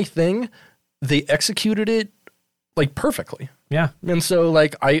not my thing, they executed it like perfectly. Yeah. And so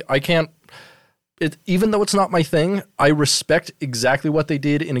like I can't even though it's not my thing, I respect exactly what they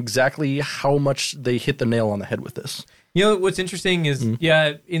did and exactly how much they hit the nail on the head with this. You know, what's interesting is,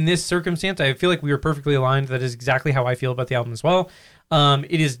 in this circumstance, I feel like we were perfectly aligned. That is exactly how I feel about the album as well.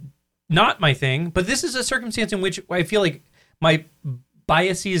 It is not my thing, but this is a circumstance in which I feel like my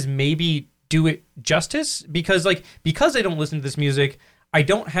biases maybe do it justice, because I don't listen to this music, I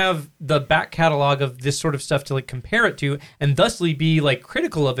don't have the back catalog of this sort of stuff to like compare it to, and thusly be like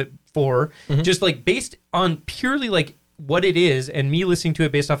critical of it for, just like based on purely like what it is, and me listening to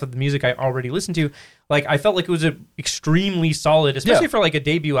it based off of the music I already listened to. Like, I felt like it was extremely solid, especially for like a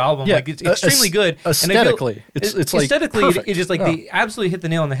debut album. Like, it's extremely good. Aesthetically, it's like aesthetically, perfect. it is like they absolutely hit the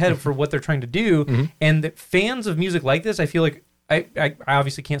nail on the head for what they're trying to do. And the fans of music like this, I feel like I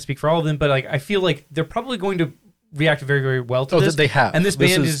obviously can't speak for all of them, but like I feel like they're probably going to react very, very well to this. They have. And this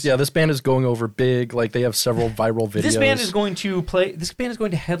band is going over big. Like, they have several viral videos. This band is going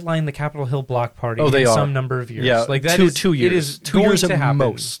to headline the Capitol Hill Block Party in some number of years. Yeah, like that two years. It is 2 years to at happen.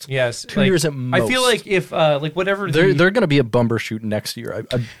 most. Yes, 2 years at most. I feel like if whatever they're going to be a Bumbershoot next year.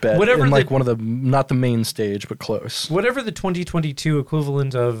 I bet. Whatever, in like one of the, not the main stage, but close. Whatever the 2022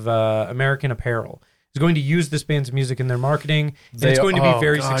 equivalent of American Apparel is going to use this band's music in their marketing, and it's going to be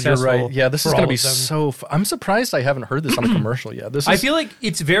very successful. You're right. Yeah, this is going to be so I'm surprised I haven't heard this on a commercial yet. I feel like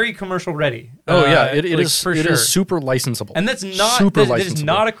it's very commercial ready. It is for sure. It is super licensable. And that's not that is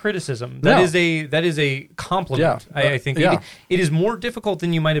not a criticism. That is a compliment. Yeah. I think it is more difficult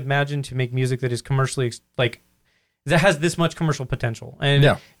than you might imagine to make music that is commercially that has this much commercial potential.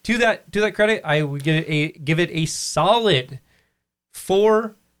 And to that credit, I would give it a solid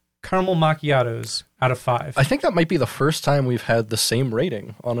 4 caramel macchiatos out of 5. I think that might be the first time we've had the same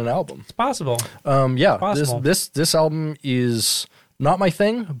rating on an album. It's possible. This album is not my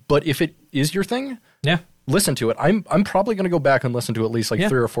thing, but if it is your thing, listen to it. I'm probably going to go back and listen to at least 3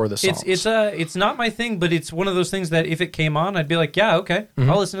 or 4 of the songs. It's not my thing, but it's one of those things that if it came on, I'd be like, yeah, okay,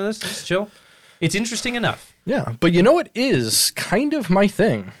 I'll listen to this. It's chill. It's interesting enough. Yeah, but you know what is kind of my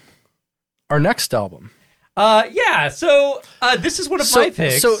thing? Our next album. So this is one of my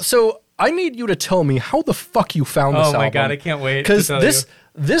picks. So I need you to tell me how the fuck you found this album. Oh my God, I can't wait. Because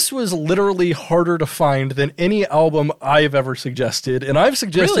this was literally harder to find than any album I've ever suggested, and I've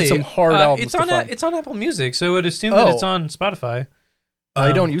suggested some hard albums to find. It's on Apple Music, so I'd assume that it's on Spotify.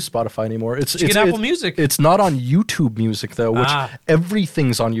 I don't use Spotify anymore. It's Apple Music. It's not on YouTube Music though, which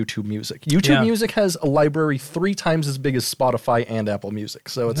everything's on YouTube Music. YouTube Music has a library 3 times as big as Spotify and Apple Music,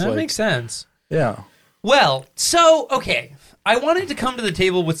 so it's that makes sense. Yeah. Well, so, okay, I wanted to come to the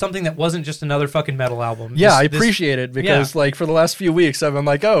table with something that wasn't just another fucking metal album. I appreciate it, because, for the last few weeks, I've been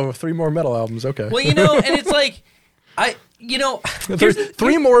like, 3 more metal albums, okay. Well, and it's like, There's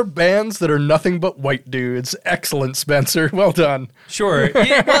 3 more bands that are nothing but white dudes. Excellent, Spencer. Well done. Sure.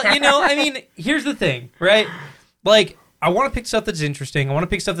 Well, here's the thing, right? Like, I want to pick stuff that's interesting. I want to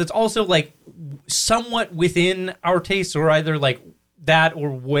pick stuff that's also, somewhat within our tastes, or either, that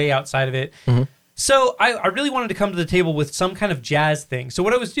or way outside of it. Mm-hmm. So I really wanted to come to the table with some kind of jazz thing. So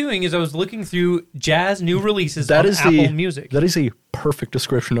what I was doing is I was looking through jazz new releases on Apple Music. That is a perfect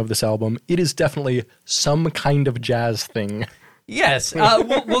description of this album. It is definitely some kind of jazz thing. Yes,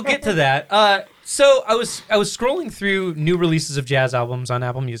 we'll get to that. So I was scrolling through new releases of jazz albums on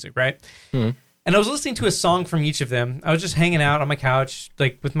Apple Music, right? Mm-hmm. And I was listening to a song from each of them. I was just hanging out on my couch,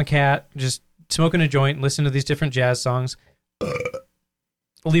 with my cat, just smoking a joint, listening to these different jazz songs.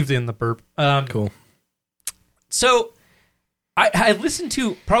 I'll leave it in the burp. Cool. So I listened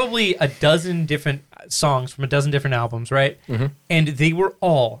to probably a dozen different songs from a dozen different albums, right? Mm-hmm. And they were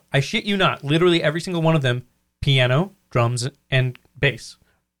all, I shit you not, literally every single one of them, piano, drums, and bass.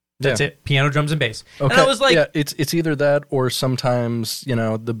 That's it. Piano, drums, and bass. Okay. And I was like... Yeah, it's either that or sometimes, the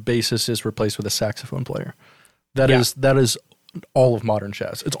bassist is replaced with a saxophone player. That is all of modern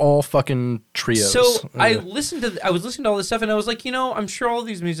jazz. It's all fucking trios. So I was listening to all this stuff, and I was like, I'm sure all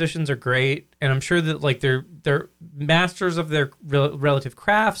these musicians are great, and I'm sure that like they're masters of their relative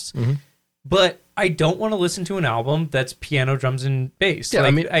crafts. Mm-hmm. But I don't want to listen to an album that's piano, drums, and bass. Yeah,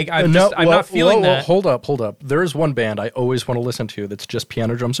 like, I'm not feeling that. Hold up. There is one band I always want to listen to that's just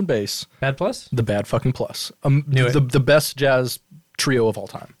piano, drums, and bass. Bad Plus? The Bad fucking Plus. The best jazz trio of all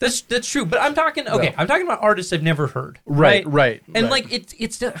time. That's true, but I'm talking I'm talking about artists I've never heard. Right. And right. like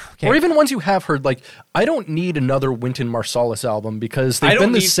it's okay. Or even ones you have heard. Like I don't need another Wynton Marsalis album because they've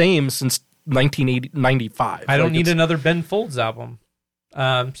been the same since 1995. I don't need another Ben Folds album.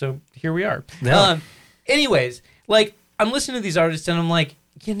 So here we are. Yeah. Anyways, like I'm listening to these artists and I'm like,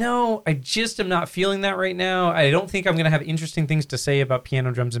 I just am not feeling that right now. I don't think I'm going to have interesting things to say about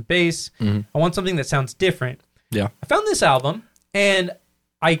piano, drums, and bass. Mm-hmm. I want something that sounds different. Yeah. I found this album and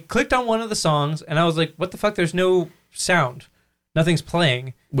I clicked on one of the songs and I was like, what the fuck? There's no sound. Nothing's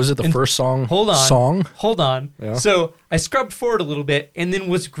playing. Was it the first song? Hold on. Yeah. So I scrubbed forward a little bit and then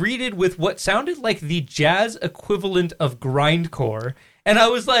was greeted with what sounded like the jazz equivalent of grindcore. And I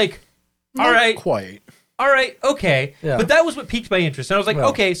was like, all right. Not quite. All right, okay. Yeah. But that was what piqued my interest. And I was like,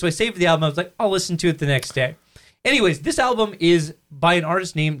 okay. So I saved the album. I was like, I'll listen to it the next day. Anyways, this album is by an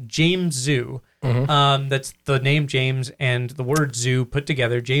artist named James Zoo. Mm-hmm. That's the name James and the word zoo put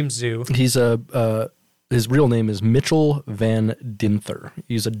together, James Zoo. He's his real name is Mitchell Van Dinther.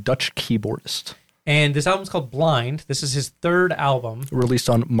 He's a Dutch keyboardist. And this album's called Blind. This is his third album. Released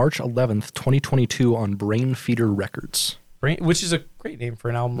on March 11th, 2022 on Brain Feeder Records. Which is a great name for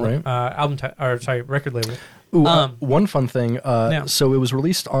an album, right? Record label. Ooh, one fun thing. So it was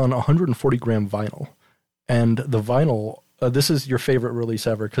released on 140-gram vinyl. And the vinyl, this is your favorite release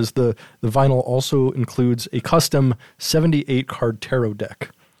ever, because the vinyl also includes a custom 78-card tarot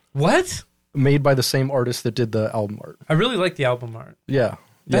deck. What? Made by the same artist that did the album art. I really like the album art. Yeah.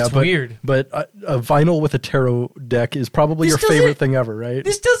 That's weird. But a vinyl with a tarot deck is probably your favorite thing ever, right?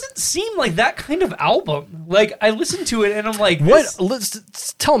 This doesn't seem like that kind of album. Like, I listened to it and I'm like...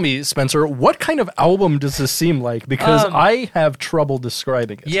 Tell me, Spencer, what kind of album does this seem like? Because I have trouble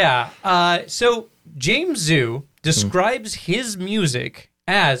describing it. Yeah. So, James Zoo describes his music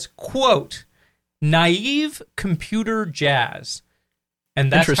as, quote, naive computer jazz.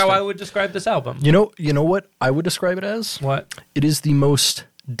 And that's how I would describe this album. You know what I would describe it as? What? It is the most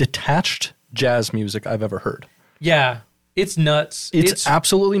detached jazz music I've ever heard. Yeah, it's nuts. It's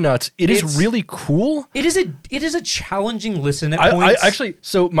absolutely nuts. It's really cool. It is a challenging listen at points. I actually,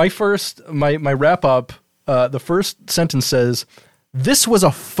 so my wrap up, the first sentence says, "This was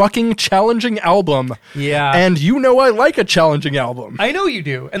a fucking challenging album." Yeah. And I like a challenging album. I know you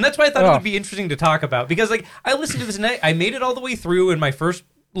do. And that's why I thought it would be interesting to talk about. Because like I listened to this and I made it all the way through in my first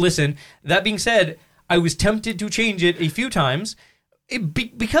listen. That being said, I was tempted to change it a few times.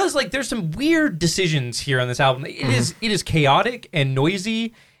 Because like there's some weird decisions here on this album. It is chaotic and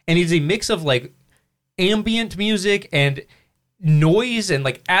noisy, and it's a mix of like ambient music and noise and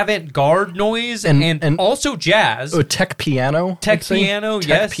like avant-garde noise and also jazz. Tech piano. Tech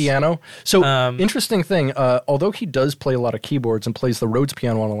piano. So interesting thing, although he does play a lot of keyboards and plays the Rhodes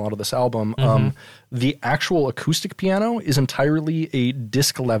piano on a lot of this album, the actual acoustic piano is entirely a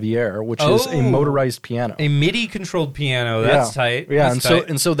disc lavier, which is a motorized piano. A MIDI controlled piano. That's tight. Yeah,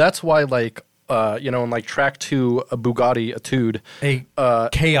 so that's why like in like track 2, a Bugatti Etude,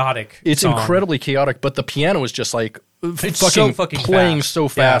 chaotic. It's song. Incredibly chaotic, but the piano is just like fucking playing fast. so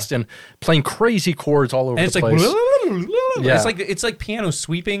fast and playing crazy chords all over and the place. It's like piano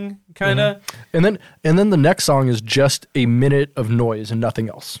sweeping kind of. And then the next song is just a minute of noise and nothing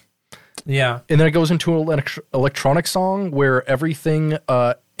else. Yeah. And then it goes into an electronic song where everything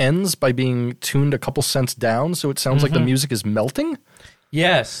ends by being tuned a couple cents down, so it sounds like the music is melting.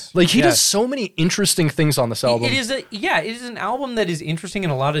 Yes. Like he does so many interesting things on this album. It is an album that is interesting in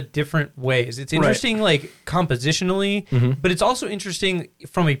a lot of different ways. It's interesting like compositionally, but it's also interesting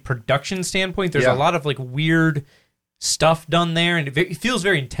from a production standpoint. There's a lot of like weird stuff done there, and it feels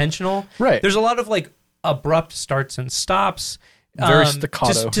very intentional. Right. There's a lot of like abrupt starts and stops. Very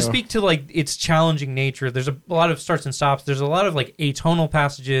staccato. To speak to like its challenging nature, there's a lot of starts and stops. There's a lot of like atonal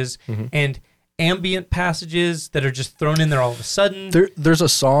passages and ambient passages that are just thrown in there all of a sudden. There's a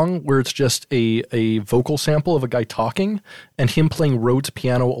song where it's just a vocal sample of a guy talking and him playing Rhodes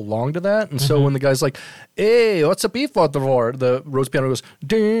piano along to that. And so when the guy's like, "Hey, what's a beef for the Rhodes piano goes,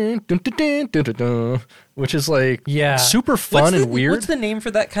 dun, dun, dun, dun, dun, dun, dun, which is like super fun and weird. What's the name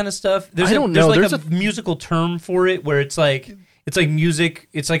for that kind of stuff? I don't know. There's like a musical term for it where it's like music.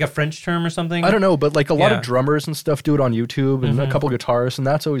 It's like a French term or something. I don't know, but like a lot of drummers and stuff do it on YouTube and a couple guitarists, and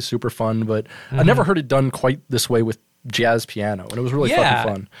that's always super fun. But I never heard it done quite this way with jazz piano, and it was really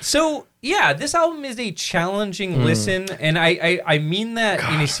fucking fun. So this album is a challenging listen, and I mean that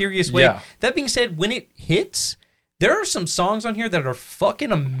in a serious way. Yeah. That being said, when it hits, there are some songs on here that are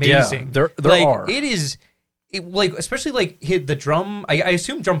fucking amazing. Yeah, there are. It is. Especially hit the drum. I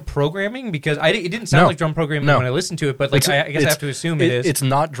assume drum programming because it didn't sound like drum programming when I listened to it, but I guess I have to assume it is. It's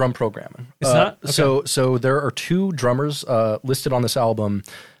not drum programming. It's not. Okay. So there are 2 drummers listed on this album.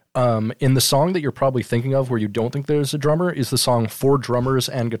 In the song that you're probably thinking of, where you don't think there's a drummer, is the song "For Drummers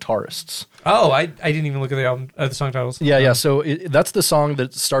and Guitarists." Oh, I didn't even look at the album, the song titles. Yeah. So that's the song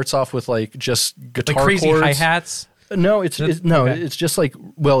that starts off with just guitar crazy chords. hi-hats. No, it's just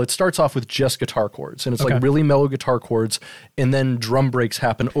it starts off with just guitar chords, and it's really mellow guitar chords, and then drum breaks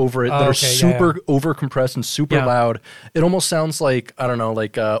happen over it that are super over compressed and super loud. It almost sounds like, I don't know,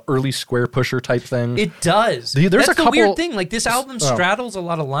 like a early Square Pusher type thing. It does. There's a couple, the weird thing. Like this album straddles a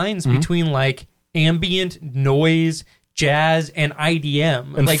lot of lines between like ambient noise, jazz, and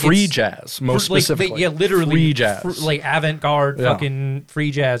IDM, and free jazz, most specifically. Literally free jazz, like avant-garde, fucking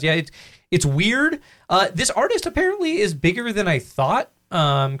free jazz. Yeah, it's weird. This artist apparently is bigger than I thought.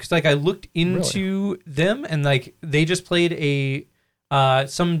 Because I looked into them, and they just played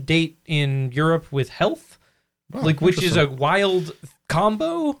some date in Europe with Health, which is a wild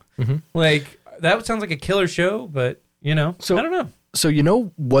combo. That sounds like a killer show, but so I don't know. So you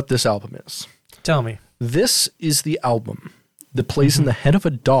know what this album is? Tell me. This is the album that plays in the head of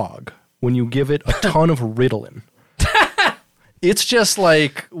a dog when you give it a ton of Ritalin. It's just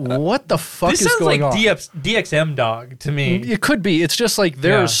like, what the fuck is going on? This sounds like DXM Dog to me. It could be. It's just like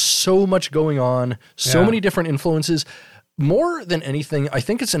there's so much going on, so many different influences. More than anything, I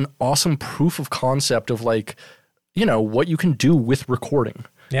think it's an awesome proof of concept of what you can do with recording.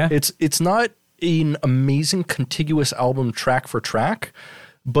 Yeah. It's not an amazing contiguous album track for track,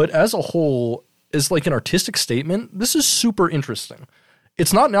 but as a whole, as an artistic statement, this is super interesting.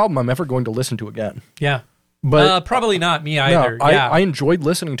 It's not an album I'm ever going to listen to again. Yeah. But probably not me either. No, I enjoyed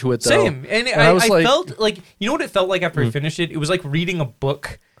lisening to it though. Same. And I felt like, you know what it felt like after I finished it? It was like reading a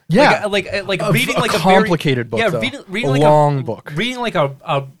book. Yeah. Like reading a complicated book. Yeah, reading a long book. Reading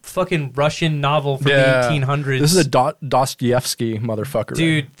a fucking Russian novel from the 1800s. This is a Dostoevsky motherfucker.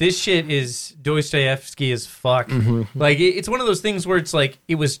 Dude, this shit is Dostoevsky as fuck. It's one of those things where it's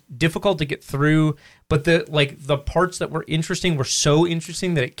it was difficult to get through, but the parts that were interesting were so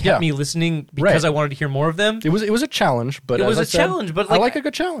interesting that it kept me listening because I wanted to hear more of them. It was a challenge, but challenge, but I like a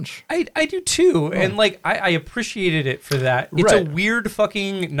good challenge. I do too, and I appreciated it for that. It's a weird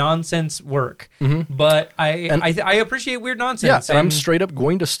fucking nonsense work, but I appreciate weird nonsense. Yeah, and I'm straight up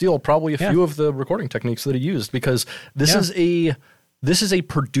going to steal probably a few of the recording techniques that he used, because this is a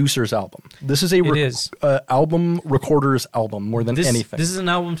producer's album. This is album recorder's album more than anything. This is an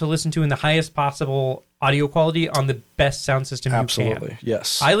album to listen to in the highest possible audio quality on the best sound system you can. Absolutely,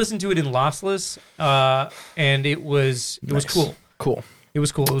 yes. I listened to it in lossless, and it was cool. Cool. It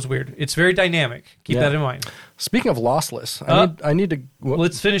was cool. It was weird. It's very dynamic. Keep that in mind. Speaking of lossless, I need to...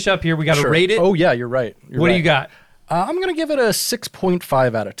 Let's finish up here. We got to rate it. Oh, yeah, you're right. What do you got? I'm going to give it a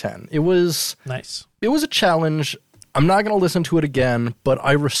 6.5 out of 10. It was... Nice. It was a challenge. I'm not going to listen to it again, but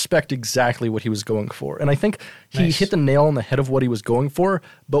I respect exactly what he was going for. And I think he hit the nail on the head of what he was going for,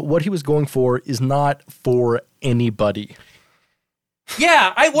 but what he was going for is not for anybody.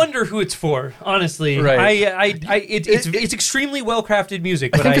 Yeah, I wonder who it's for, honestly. Right. It's extremely well-crafted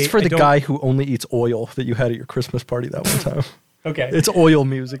music. I think it's for the guy who only eats oil that you had at your Christmas party that one time. Okay. It's oil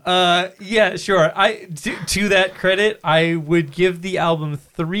music. Yeah, sure. To that credit, I would give the album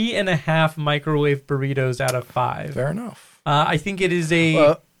 3.5 microwave burritos out of 5. Fair enough. I think it is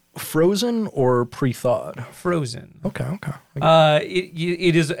a... frozen or pre-thawed? Frozen. Okay.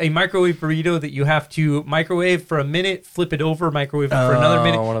 It is a microwave burrito that you have to microwave for a minute, flip it over, microwave it for another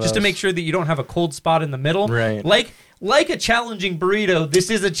minute, just to make sure that you don't have a cold spot in the middle. Right. Like a challenging burrito, this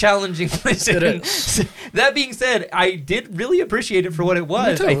is a challenging listen. That being said, I did really appreciate it for what it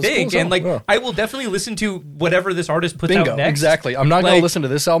was, I think. Cool, and I will definitely listen to whatever this artist puts out next. Exactly. I'm not going to listen to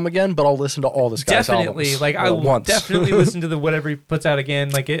this album again, but I'll listen to all this guy's albums. I will definitely listen to whatever he puts out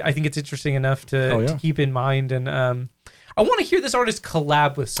again. I think it's interesting enough to keep in mind. And I want to hear this artist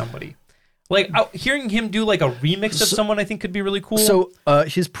collab with somebody. Like hearing him do like a remix of someone, I think could be really cool. So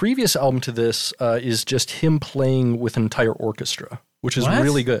his previous album to this is just him playing with an entire orchestra, which is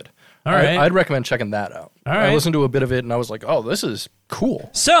really good. All right. I'd recommend checking that out. All right. I listened to a bit of it and I was like, oh, this is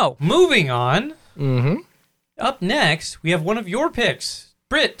cool. So, moving on. Mm-hmm. Up next, we have one of your picks.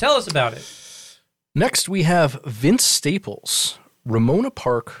 Britt, tell us about it. Next, we have Vince Staples, Ramona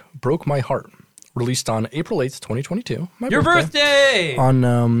Park Broke My Heart, released on April 8th, 2022. Your birthday! On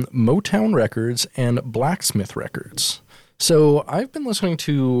Motown Records and Blacksmith Records. So I've been listening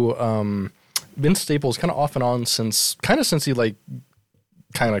to Vince Staples kind of off and on since he like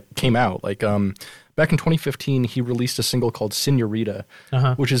kind of came out. Like back in 2015, he released a single called Senorita,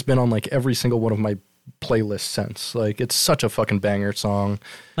 which has been on like every single one of my playlists since. Like it's such a fucking banger song.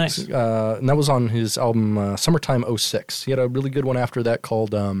 Nice. And that was on his album Summertime 06. He had a really good one after that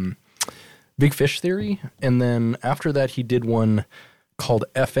called Big Fish Theory. And then after that, he did one called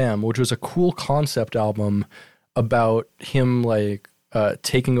FM, which was a cool concept album about him like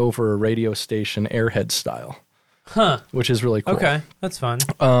taking over a radio station Airhead style. Which is really cool. Okay, that's fun.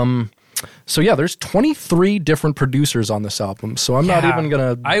 So yeah, there's 23 different producers on this album. So I'm not even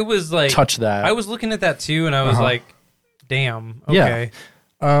gonna touch that. I was looking at that too, and I was like, damn. Okay.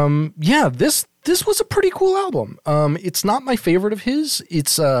 Yeah. This was a pretty cool album. It's not my favorite of his.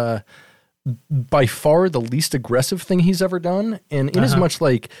 It's by far the least aggressive thing he's ever done, and in as much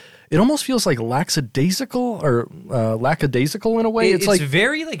like it almost feels like lackadaisical in a way. It's like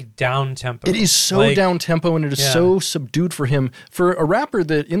very like down tempo. It is so down tempo, and it is so subdued for him. For a rapper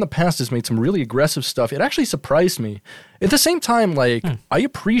that in the past has made some really aggressive stuff, it actually surprised me. At the same time, like I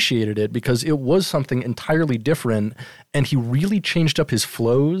appreciated it because it was something entirely different, and he really changed up his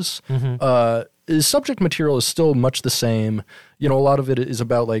flows. His subject material is still much the same. You know, a lot of it is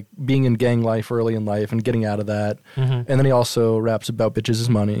about like being in gang life early in life and getting out of that. And then he also raps about bitches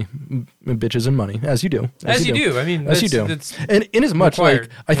and money, as you do. As you do. I mean, as you do. And in as much, like,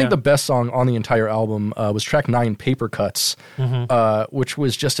 I think the best song on the entire album was track 9, Paper Cuts, which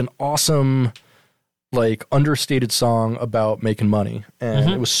was just an awesome, like, understated song about making money. And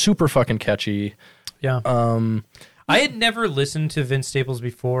it was super fucking catchy. Yeah. I had never listened to Vince Staples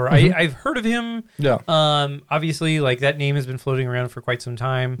before. I've heard of him. Yeah. Obviously, like that name has been floating around for quite some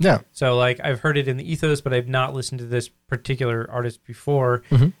time. Yeah. So like I've heard it in the ethos, but I've not listened to this particular artist before.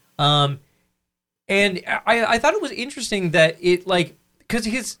 And I thought it was interesting that it like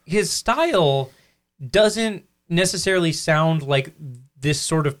because his style doesn't necessarily sound like this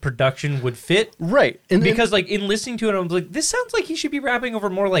sort of production would fit. Right. Because like in listening to it, I was like, this sounds like he should be rapping over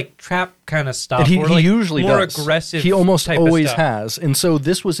more like trap kind of stuff. And or he like usually more does. Aggressive. He almost type always of stuff. has. And so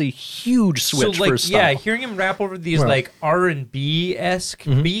this was a huge switch so, like, for his style. Yeah, hearing him rap over these like R&B-esque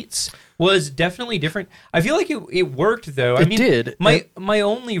beats was definitely different. I feel like it worked though. I mean, did. My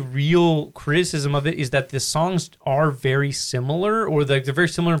only real criticism of it is that the songs are very similar, or they're very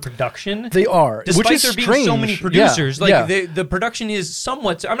similar in production. They are, despite which is there strange. being so many producers. Yeah, the production is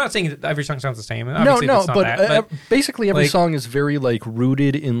somewhat. I'm not saying that every song sounds the same. No, but basically every like, song is very like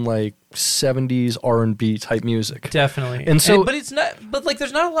rooted in like 70s R&B type music. Definitely. And so, but it's not. But like,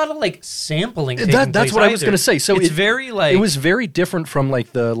 there's not a lot of like sampling. That's what I was going to say. So it's very like it was very different from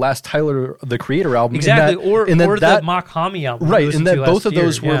like the last Tyler the Creator album. Exactly, or that the Mock Hami album. Right, and that both of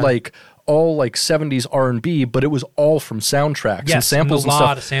those were like all like 70s R&B, but it was all from soundtracks and samples and stuff. A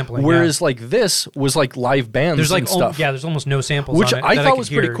lot of sampling. Whereas like this was like live bands there's like and stuff. There's almost no samples which on it I that thought was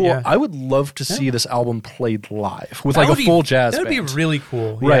pretty cool. Yeah. I would love to see this album played live with like a full jazz band. That would be really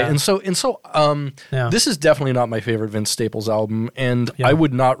cool. Right, yeah. and so this is definitely not my favorite Vince Staples album, and I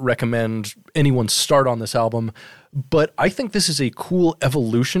would not recommend anyone start on this album. But I think this is a cool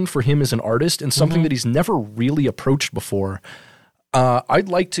evolution for him as an artist and something that he's never really approached before. I'd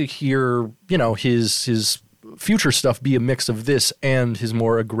like to hear, you know, his future stuff be a mix of this and his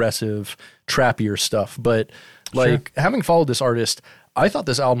more aggressive, trappier stuff. But like having followed this artist, I thought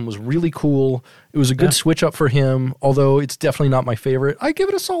this album was really cool. It was a good switch up for him, although it's definitely not my favorite. I give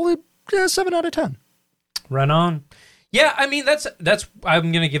it a solid 7 out of 10. Run on. Yeah, I mean that's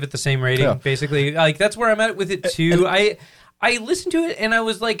I'm gonna give it the same rating basically. Like that's where I'm at with it too. I listened to it and I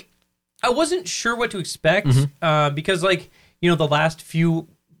was like, I wasn't sure what to expect because like, you know, the last few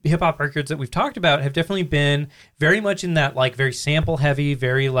hip hop records that we've talked about have definitely been very much in that like very sample heavy,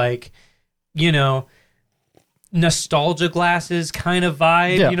 very like, you know, nostalgia glasses kind of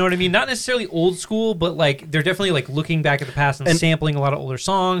vibe. Yeah. You know what I mean? Not necessarily old school, but like they're definitely like looking back at the past and sampling a lot of older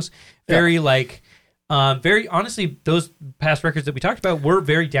songs. Very like. Very honestly, those past records that we talked about were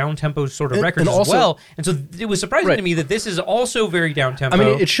very down-tempo sort of records as well. And so it was surprising to me that this is also very down-tempo. I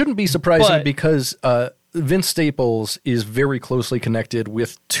mean, it shouldn't be surprising because Vince Staples is very closely connected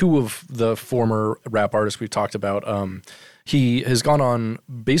with two of the former rap artists we've talked about. He has gone on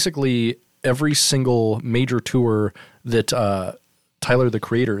basically every single major tour that Tyler, the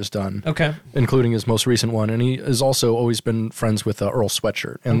Creator, has done, including his most recent one. And he has also always been friends with Earl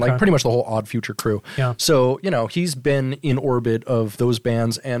Sweatshirt and like pretty much the whole Odd Future crew. Yeah. So, he's been in orbit of those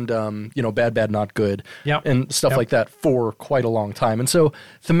bands and, Bad, Bad, Not Good and stuff like that for quite a long time. And so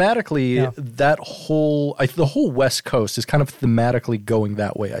thematically, that whole, the whole West Coast is kind of thematically going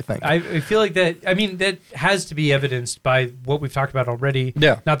that way, I think. I feel like that, that has to be evidenced by what we've talked about already.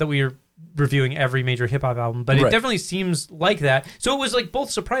 Yeah. Not that we are reviewing every major hip-hop album, but it definitely seems like that. So it was like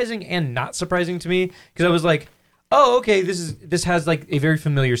both surprising and not surprising to me, because I was like, oh, okay, this has like a very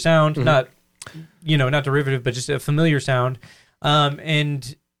familiar sound, not derivative, but just a familiar sound.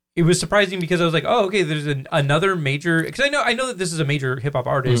 And it was surprising because I was like, oh, okay, there's another major, because I know that this is a major hip-hop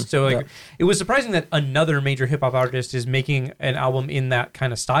artist, so like it was surprising that another major hip-hop artist is making an album in that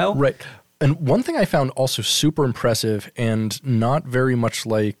kind of style. Right. And one thing I found also super impressive and not very much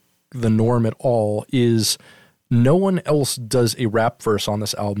like the norm at all is no one else does a rap verse on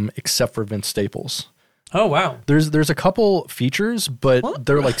this album except for Vince Staples. Oh, wow. There's a couple features, but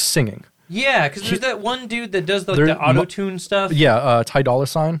they're like singing. Yeah, because there's that one dude that does the auto-tune stuff. Yeah, Ty Dolla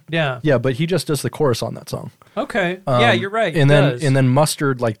 $ign. Yeah. Yeah, but he just does the chorus on that song. Okay. Yeah, you're right. And then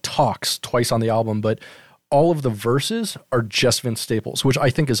Mustard like talks twice on the album, but all of the verses are just Vince Staples, which I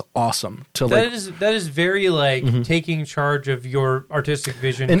think is awesome. That is very like taking charge of your artistic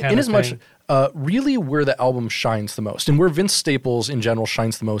vision. And in as much, really where the album shines the most, and where Vince Staples in general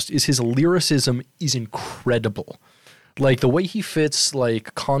shines the most, is his lyricism is incredible. Like the way he fits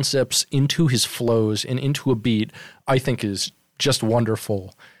like concepts into his flows and into a beat, I think is just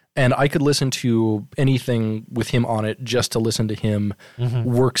wonderful. And I could listen to anything with him on it just to listen to him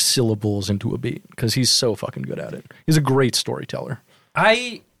work syllables into a beat, because he's so fucking good at it. He's a great storyteller.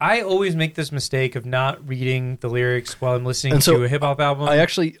 I always make this mistake of not reading the lyrics while I'm listening to a hip-hop album. I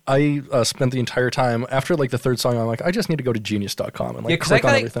spent the entire time, after like the third song, I'm like, I just need to go to genius.com and like click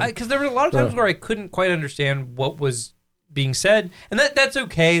on everything. Because there were a lot of times where I couldn't quite understand what was being said, and that's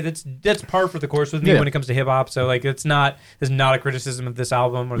okay. That's par for the course with me when it comes to hip hop. So like it's not a criticism of this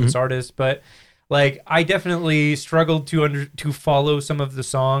album or this artist, but like I definitely struggled to follow some of the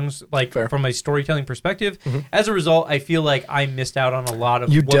songs like from a storytelling perspective. As a result, I feel like I missed out on a lot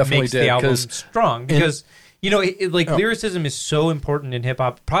of what makes the album strong, because lyricism is so important in hip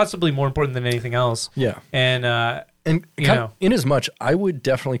hop, possibly more important than anything else. Yeah, and in as much, I would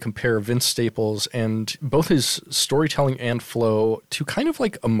definitely compare Vince Staples and both his storytelling and flow to kind of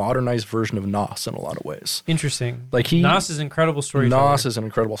like a modernized version of Nas in a lot of ways. Interesting. Like Nas is an incredible storyteller. Nas is an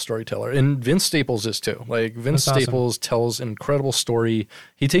incredible storyteller, and Vince Staples is too. Like Vince Staples tells an incredible story.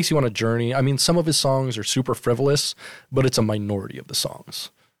 He takes you on a journey. I mean, some of his songs are super frivolous, but it's a minority of the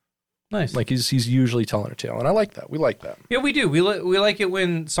songs. Nice. Like he's usually telling a tale, and I like that. We like that. Yeah, we do. We like it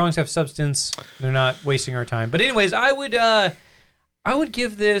when songs have substance. They're not wasting our time. But anyways, I would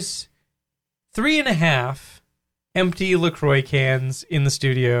give this 3.5 empty LaCroix cans in the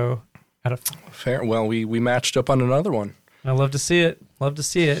studio out of 5. Fair. Well, we matched up on another one. I love to see it. Love to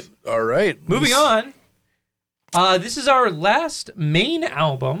see it. All right. Moving on. This is our last main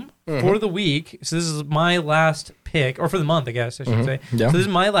album for the week. So this is my last pick, or for the month, I guess I should say. Yeah. So this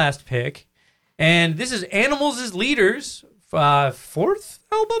is my last pick, and this is Animals as Leaders' 4th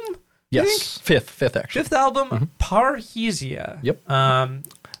album. Yes, fifth actually. 5th album, Parrhesia. Yep.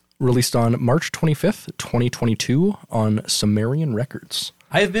 Released on March 25th, 2022 on Sumerian Records.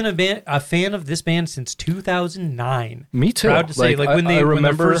 I have been a fan of this band since 2009. Me too. Proud to say, when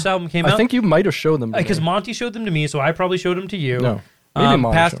their first album came out. I think you might have showed them to me. Because Monty showed them to me, so I probably showed them to you. No. Maybe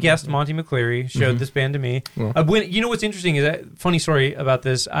past guest Monty McCleary showed this band to me. Yeah. You know what's interesting is that funny story about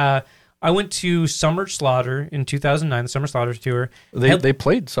this. I went to Summer Slaughter in 2009, the Summer Slaughter tour. They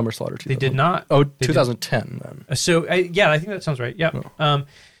played Summer Slaughter too. They did not. Oh, 2010 then. So I think that sounds right. Yeah. Oh.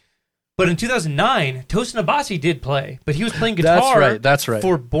 But in 2009, Tosin Abasi did play, but he was playing guitar. That's right.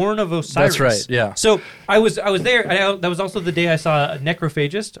 For Born of Osiris. That's right. Yeah. So I was there. That was also the day I saw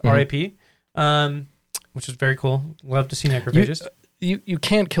Necrophagist, R.I.P., which was very cool. Love to see Necrophagist. You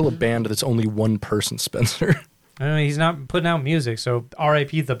can't kill a band that's only one person, Spencer. He's not putting out music, so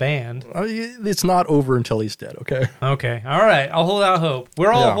R.I.P. the band. It's not over until he's dead, okay? Okay. All right. I'll hold out hope.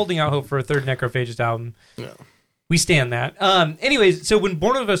 We're all holding out hope for a third Necrophagist album. Yeah. We stand that. Anyways, so when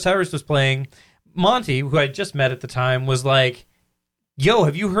Born of Osiris was playing, Monty, who I just met at the time, was like, yo,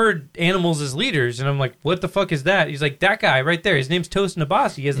 have you heard Animals as Leaders? And I'm like, what the fuck is that? He's like, that guy right there. His name's Tosin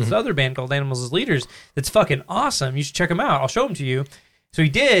Abasi. He has this other band called Animals as Leaders that's fucking awesome. You should check him out. I'll show him to you. So he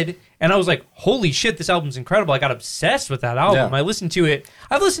did, and I was like, holy shit, this album's incredible. I got obsessed with that album. Yeah. I listened to it.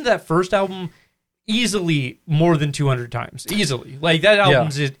 I've listened to that first album easily more than 200 times. Easily. Like, that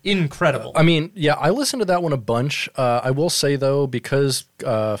album's is incredible. I mean, yeah, I listened to that one a bunch. I will say, though, because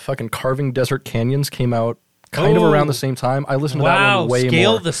fucking Carving Desert Canyons came out kind of around the same time, I listened to that one way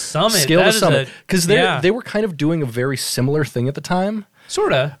Scale more. the Summit. Scale That the is Summit. Because yeah. they were kind of doing a very similar thing at the time.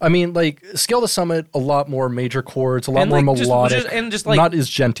 Sort of. I mean, like, Scale the Summit, a lot more major chords, a lot more melodic, just like not as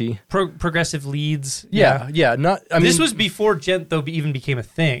genty. Progressive leads. Yeah. Not. I mean, this was before gent, though, even became a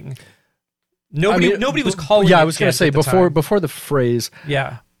thing. Nobody was calling Yeah, it I was going to gent say, at the time. before the phrase.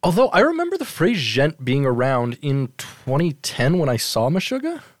 Yeah. Although, I remember the phrase gent being around in 2010 when I saw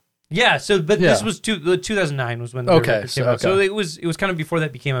Meshuggah. Yeah, this was 2009 was when the record came out. So it was kind of before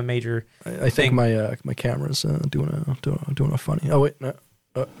that became a major I think my camera's doing a funny. Oh wait, no.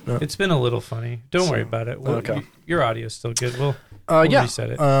 No. It's been a little funny. Don't worry about it. Okay. Your audio's still good. We'll yeah. reset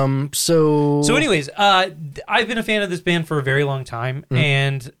it. So anyways, I've been a fan of this band for a very long time,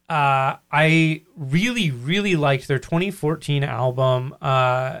 and I really, really liked their 2014 album.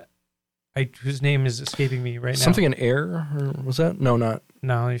 Whose name is escaping me right now? Something in Air, or was that? No, not.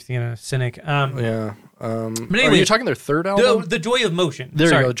 No, you're thinking of Cynic. Yeah. But anyway, are you talking their third album? The Joy of Motion. There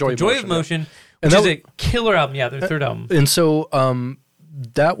Sorry, you go, Joy of Motion, which is a killer album. Yeah, their third album. And so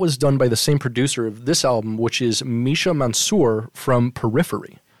that was done by the same producer of this album, which is Misha Mansour from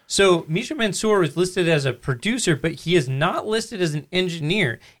Periphery. So Misha Mansour is listed as a producer, but he is not listed as an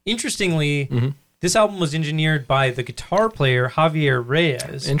engineer. Interestingly, this album was engineered by the guitar player Javier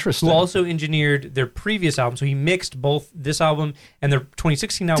Reyes, Interesting. who also engineered their previous album. So he mixed both this album and their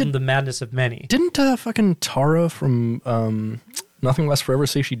 2016 album, The Madness of Many. Didn't fucking Tara from Nothing Lasts Forever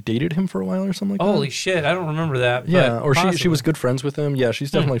say she dated him for a while or something like that? Holy shit, I don't remember that. Yeah, but or she possibly. was good friends with him. Yeah,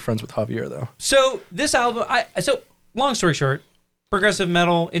 she's definitely friends with Javier, though. So this album, so long story short, progressive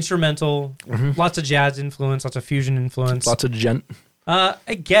metal, instrumental, lots of jazz influence, lots of fusion influence. Lots of gent.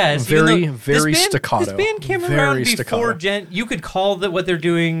 I guess. Very this band, staccato. This band came Very around before staccato. gent. You could call what they're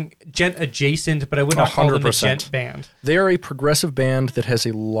doing gent adjacent, but I would not call them a 100%. gent band. They are a progressive band that has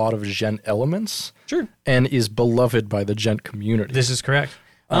a lot of gent elements. Sure. And is beloved by the gent community. This is correct.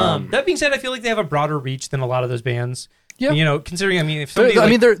 That being said, I feel like they have a broader reach than a lot of those bands. Yeah. You know, considering, if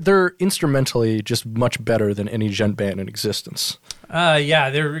somebody they're instrumentally just much better than any gent band in existence. yeah,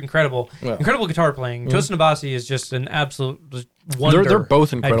 they're incredible. Yeah. Incredible guitar playing. Tosin Abasi is just an absolute wonder. They're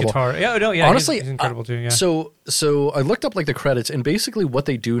both incredible. At guitar. Yeah, no, yeah. Honestly, he's incredible too. Yeah. So I looked up like the credits, and basically what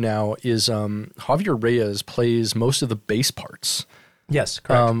they do now is Javier Reyes plays most of the bass parts. Yes,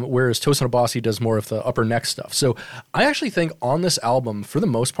 correct. Whereas Tosin Abasi does more of the upper neck stuff. So I actually think on this album, for the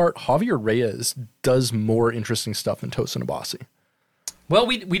most part, Javier Reyes does more interesting stuff than Tosin Abasi. Well,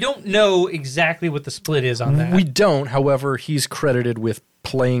 we don't know exactly what the split is on that. We don't, however, he's credited with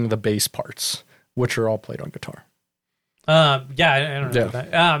playing the bass parts, which are all played on guitar. Yeah, I don't know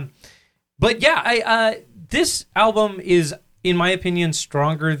about that. But yeah, this album is, in my opinion,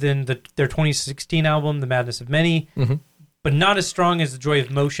 stronger than their 2016 album, The Madness of Many, but not as strong as The Joy of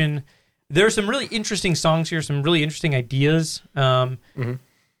Motion. There are some really interesting songs here, some really interesting ideas. I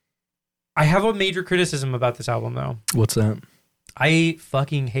have a major criticism about this album, though. What's that? I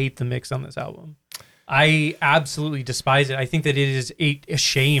fucking hate the mix on this album. I absolutely despise it. I think that it is a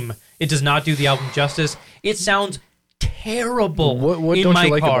shame. It does not do the album justice. It sounds terrible What in don't my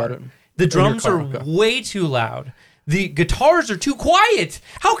you like car. about it? The In your drums car, are okay. way too loud. The guitars are too quiet.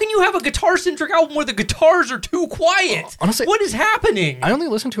 How can you have a guitar-centric album where the guitars are too quiet? Honestly, what is happening? I only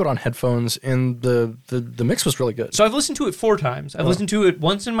listened to it on headphones, and the mix was really good. So I've listened to it 4 times. I've listened to it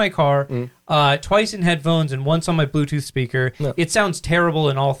once in my car, twice in headphones, and once on my Bluetooth speaker. Yeah. It sounds terrible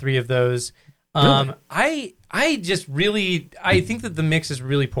in all 3 of those. Really? I just really, I think that the mix is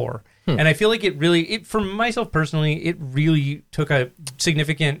really poor. And I feel like for myself personally, it really took a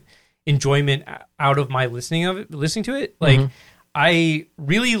significant enjoyment out of my listening to it. Like, I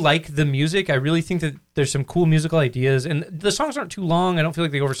really like the music. I really think that there's some cool musical ideas, and the songs aren't too long. I don't feel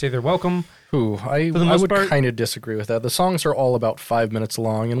like they overstay their welcome. I would kind of disagree with that. The songs are all about 5 minutes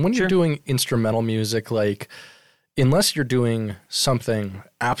long, and when you're doing instrumental music, like, unless you're doing something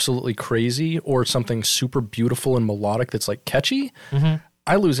absolutely crazy or something super beautiful and melodic that's like catchy,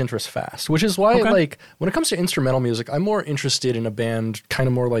 I lose interest fast, which is why, like, when it comes to instrumental music, I'm more interested in a band kind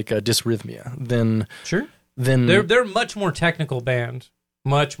of more like a Dysrhythmia than... Sure. Than they're much more technical band.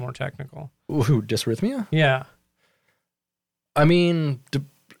 Much more technical. Who, Dysrhythmia? Yeah. I mean,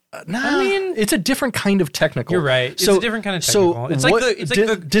 Nah, I mean, it's a different kind of technical. You're right. It's a different kind of technical. It's like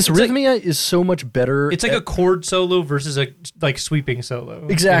Dysrhythmia is so much better. It's like a chord solo versus a like sweeping solo.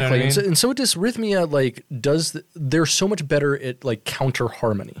 Exactly. You know what I mean? and so Dysrhythmia like they're so much better at like counter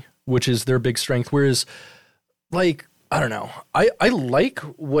harmony, which is their big strength. Whereas like, I don't know. I like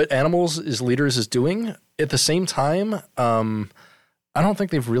what Animals as Leaders is doing. At the same time, I don't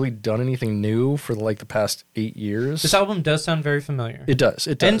think they've really done anything new for like the past 8 years. This album does sound very familiar. It does.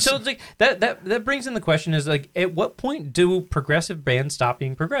 And so it's like that brings in the question is like, at what point do progressive bands stop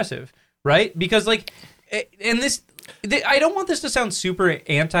being progressive, right? Because like, and I don't want this to sound super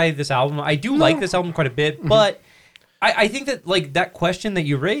anti this album. I do like this album quite a bit, but I think that like that question that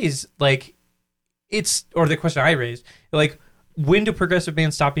you raise, like or the question I raised, like, when do progressive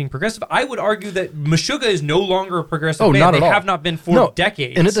bands stop being progressive? I would argue that Meshuggah is no longer a progressive band. Not at they all. have not been for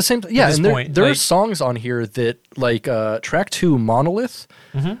decades. And at the same time, there are songs on here that, like, track 2, Monolith,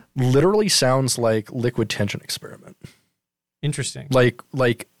 literally sounds like Liquid Tension Experiment. Interesting.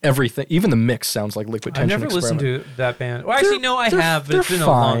 Like everything, even the mix sounds like Liquid Tension Experiment. I've never listened to that band. Well, actually, no, I have, but it's been a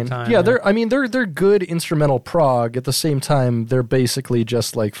long time. Yeah, they're good instrumental prog. At the same time, they're basically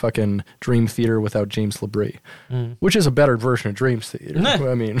just like fucking Dream Theater without James LaBrie, which is a better version of Dream Theater.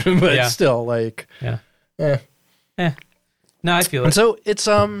 I mean, but it's still like, No, I feel it. And so it's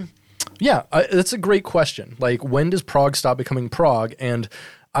it's a great question. Like, when does prog stop becoming prog? And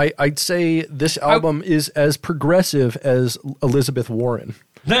I'd say this album is as progressive as Elizabeth Warren.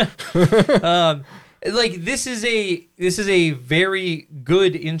 Like, this is a very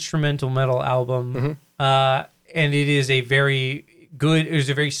good instrumental metal album, and it is a very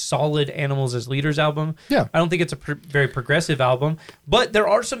solid Animals as Leaders album. Yeah, I don't think it's a very progressive album, but there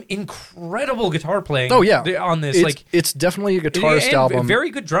are some incredible guitar playing. On this, it's definitely a guitarist album. Very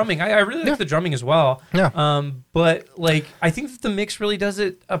good drumming. I really like the drumming as well. Yeah. But like, I think that the mix really does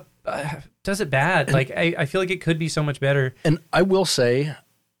it bad. And, like, I feel like it could be so much better. And I will say,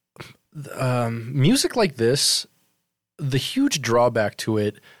 music like this, the huge drawback to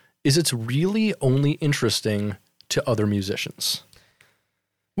it is it's really only interesting to other musicians.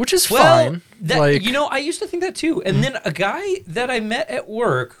 Which is fine. I used to think that too. And then a guy that I met at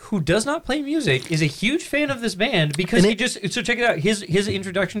work who does not play music is a huge fan of this band because so check it out. His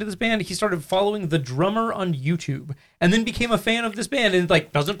introduction to this band, he started following the drummer on YouTube and then became a fan of this band and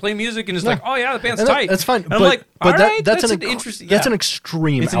like doesn't play music and is like, oh yeah, the band's tight. That's fine. And I'm like, that's an interesting. That's an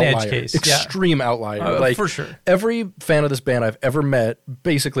extreme outlier. Edge case. Extreme outlier. Like, for sure. Every fan of this band I've ever met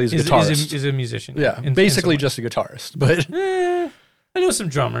basically is a guitarist. Is a musician. Yeah, basically just a guitarist. But I know some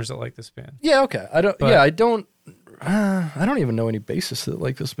drummers that like this band. Yeah, okay. I don't even know any bassists that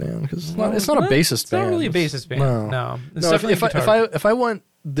like this band because it's not a bassist band. It's not really a bassist band. No. If I want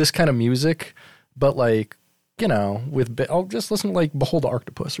this kind of music, but like, you know, I'll just listen to like Behold the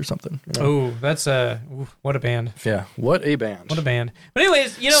Octopus or something. You know? Oh, that's what a band. Yeah, what a band. What a band. But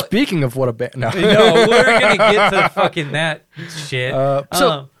anyways, you know, speaking of what a band. No, we're gonna get to fucking that shit.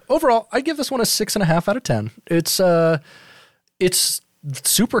 So overall, I give this one a 6.5 out of 10. It's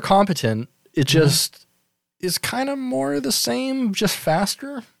super competent. It just is kind of more the same, just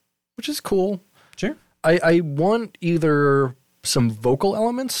faster, which is cool. Sure. I want either some vocal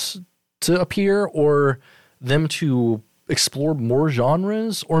elements to appear or them to explore more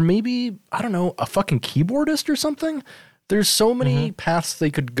genres or maybe, I don't know, a fucking keyboardist or something. There's so many paths they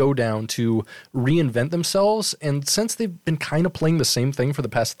could go down to reinvent themselves. And since they've been kind of playing the same thing for the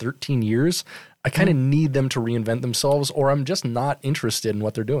past 13 years, I kind of need them to reinvent themselves or I'm just not interested in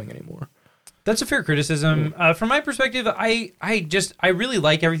what they're doing anymore. That's a fair criticism. From my perspective, I really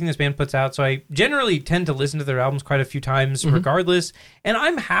like everything this band puts out, so I generally tend to listen to their albums quite a few times regardless, and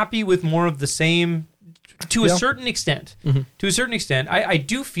I'm happy with more of the same to a certain extent. To a certain extent. I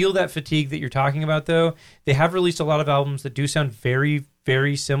do feel that fatigue that you're talking about, though. They have released a lot of albums that do sound very,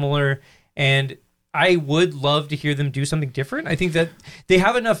 very similar, and I would love to hear them do something different. I think that they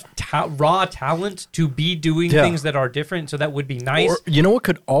have enough raw talent to be doing things that are different, so that would be nice. Or, you know what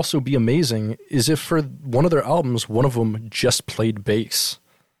could also be amazing is if for one of their albums, one of them just played bass.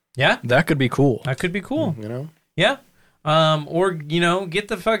 Yeah? That could be cool. That could be cool. You know? Yeah. Or, you know, get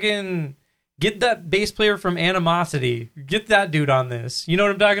that bass player from Animosity. Get that dude on this. You know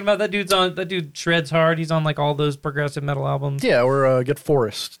what I'm talking about? That dude shreds hard. He's on like all those progressive metal albums. Yeah, or get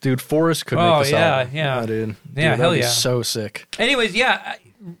Forrest. Dude, Forrest could make this album. Yeah. Dude, hell yeah. So sick. Anyways, yeah,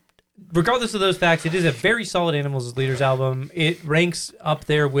 regardless of those facts, it is a very solid Animals as Leaders album. It ranks up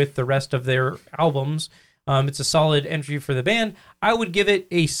there with the rest of their albums. It's a solid entry for the band. I would give it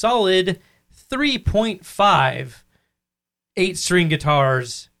a solid 3.5 8-string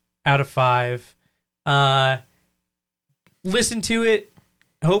guitars out of 5. Listen to it.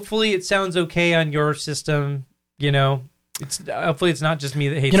 Hopefully it sounds okay on your system. You know, hopefully it's not just me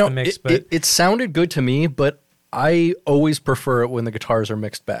that hates the mix. But it sounded good to me, but I always prefer it when the guitars are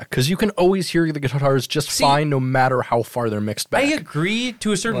mixed back because you can always hear the guitars just fine no matter how far they're mixed back. I agree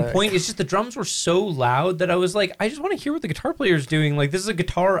to a certain point. It's just the drums were so loud that I was like, I just want to hear what the guitar player's doing. Like, this is a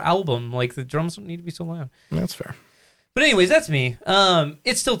guitar album. Like, the drums don't need to be so loud. That's fair. But anyways, that's me.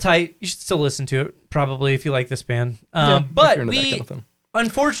 It's still tight. You should still listen to it, probably, if you like this band. But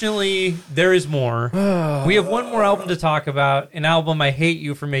unfortunately, there is more. We have one more album to talk about, an album I hate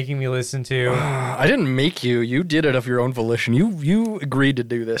you for making me listen to. I didn't make you. You did it of your own volition. You agreed to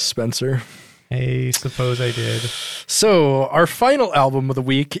do this, Spencer. Hey, suppose I did. So, our final album of the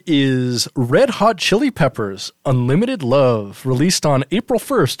week is Red Hot Chili Peppers, Unlimited Love, released on April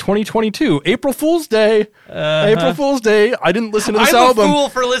 1st, 2022. April Fool's Day. April Fool's Day. I didn't listen to this album. I'm a fool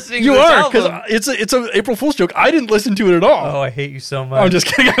for listening to this album. You are, because it's an April Fool's joke. I didn't listen to it at all. Oh, I hate you so much. I'm just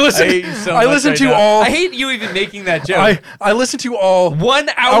kidding. I hate you so much. I listened to all. I hate you even making that joke. I listened to all 1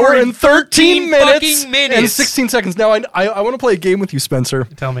 hour and 13 minutes and 16 seconds. Now, I want to play a game with you, Spencer.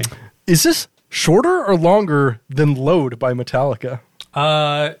 Tell me. Is this shorter or longer than Load by Metallica?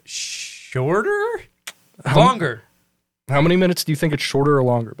 Shorter? Longer. How many minutes do you think it's shorter or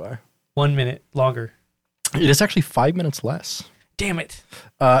longer by? 1 minute longer. It is actually 5 minutes less. Damn it.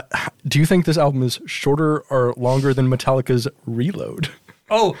 Do you think this album is shorter or longer than Metallica's Reload?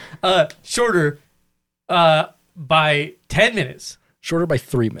 Oh, shorter by 10 minutes. Shorter by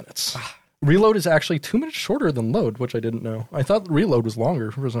 3 minutes. Reload is actually 2 minutes shorter than Load, which I didn't know. I thought Reload was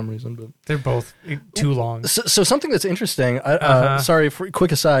longer for some reason, but they're both too long. So something that's interesting. Sorry, for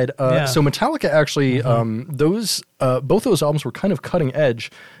quick aside. So Metallica actually, both those albums were kind of cutting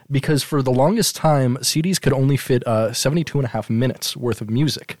edge because for the longest time, CDs could only fit 72.5 minutes worth of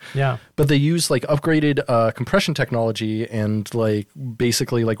music. Yeah, but they used like upgraded compression technology and like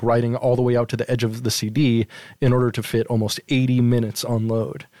basically like writing all the way out to the edge of the CD in order to fit almost 80 minutes on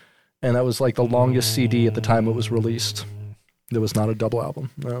Load. And that was like the longest CD at the time it was released. It was not a double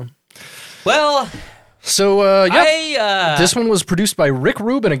album. No. Well, so this one was produced by Rick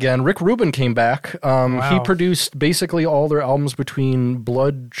Rubin again. Rick Rubin came back. He produced basically all their albums between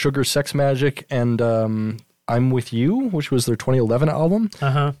Blood, Sugar, Sex Magic, and I'm With You, which was their 2011 album.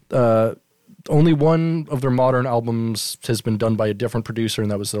 Only one of their modern albums has been done by a different producer,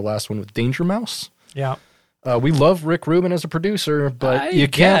 and that was their last one with Danger Mouse. Yeah. We love Rick Rubin as a producer, but you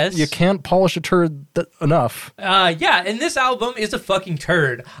can't polish a turd enough. Yeah, and this album is a fucking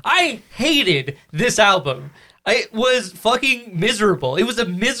turd. I hated this album. It was fucking miserable. It was a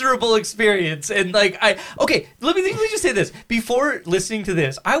miserable experience, and like let me just say this. Before listening to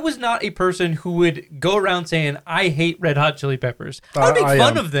this, I was not a person who would go around saying I hate Red Hot Chili Peppers. I would make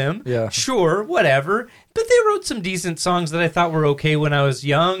fun of them. Yeah. Sure, whatever. But they wrote some decent songs that I thought were okay when I was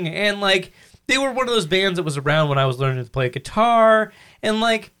young, and like. They were one of those bands that was around when I was learning to play guitar, and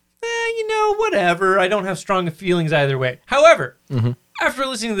like, whatever. I don't have strong feelings either way. However, after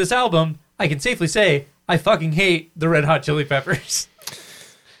listening to this album, I can safely say I fucking hate the Red Hot Chili Peppers.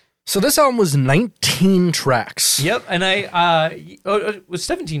 So this album was 19 tracks. Yep, and it was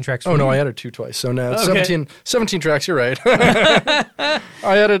 17 tracks. Oh, no, I added 2 twice. So now it's 17 tracks, you're right. I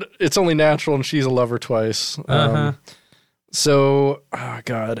added It's Only Natural and She's a Lover twice. So, oh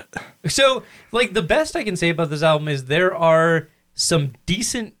God. So, like, the best I can say about this album is there are some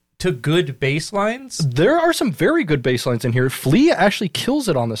decent to good bass lines. There are some very good bass lines in here. Flea actually kills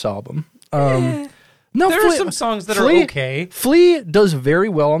it on this album. No, there are some songs that are okay. Flea does very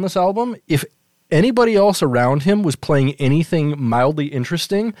well on this album. If anybody else around him was playing anything mildly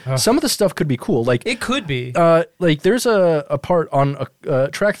interesting, some of the stuff could be cool. Like it could be. Like there's a part on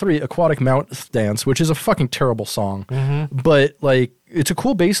track 3, Aquatic Mount Dance, which is a fucking terrible song. But like it's a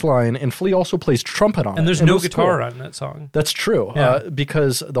cool bass line, and Flea also plays trumpet on it. And there's no guitar on that song. That's true.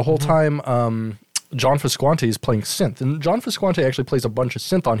 Because the whole time John Frusciante is playing synth. And John Frusciante actually plays a bunch of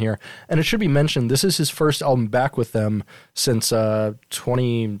synth on here. And it should be mentioned, this is his first album back with them since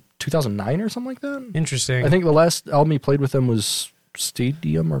 2009 or something like that. Interesting. I think the last album he played with them was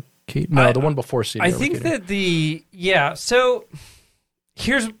Stadium Arcadium. No, the one before Stadium Arcadium. I think Arcadium. that so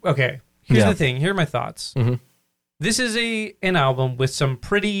here's the thing. Here are my thoughts. This is an album with some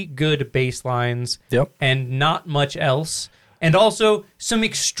pretty good bass lines and not much else. And also some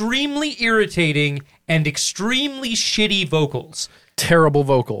extremely irritating and extremely shitty vocals. Terrible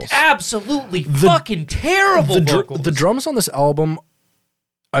vocals. Absolutely fucking terrible vocals. The drums on this album,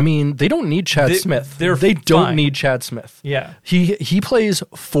 I mean, they don't need Chad Smith. They don't need Chad Smith. Yeah. He plays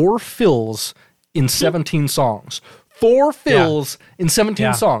 4 fills in 17 songs. 4 fills in 17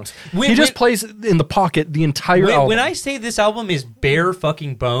 Yeah. songs. He just plays in the pocket the entire album. When I say this album is bare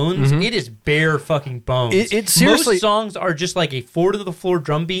fucking bones, it is bare fucking bones. It seriously... Most songs are just like a 4-to-the-floor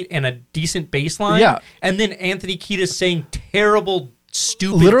drum beat and a decent bass line. Yeah. And then Anthony Kiedis saying terrible,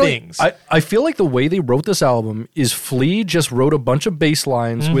 stupid things. I feel like the way they wrote this album is Flea just wrote a bunch of bass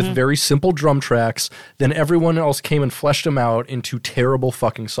lines with very simple drum tracks, then everyone else came and fleshed them out into terrible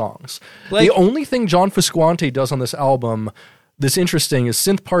fucking songs. Like, the only thing John Frusciante does on this album that's interesting is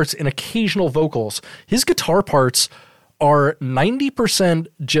synth parts and occasional vocals. His guitar parts are 90%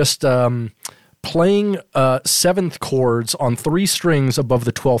 just playing 7th chords on 3 strings above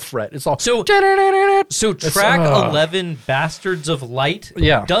the 12th fret. It's all... So track 11, Bastards of Light,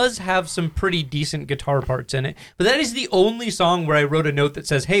 does have some pretty decent guitar parts in it. But that is the only song where I wrote a note that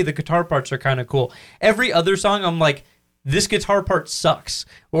says, hey, the guitar parts are kind of cool. Every other song, I'm like, this guitar part sucks.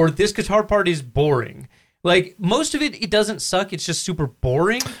 Or this guitar part is boring. Like, most of it doesn't suck. It's just super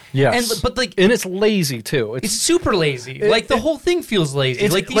boring. Yes. And it's lazy, too. It's super lazy. The whole thing feels lazy.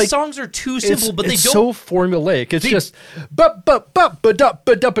 Like, these songs are too simple, but they don't... It's so formulaic. It's just...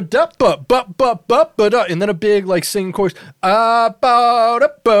 And then a big, like, singing chorus. So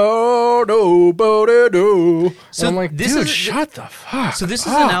I'm like, dude, shut the fuck So this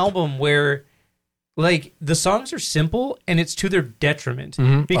is an album where, like, the songs are simple, and it's to their detriment.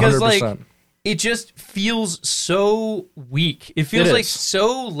 Because, 100%. Like... It just feels so weak. It feels like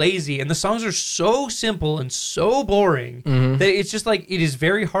so lazy, and the songs are so simple and so boring that it's just like it is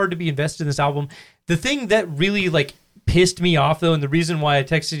very hard to be invested in this album. The thing that really like pissed me off though, and the reason why I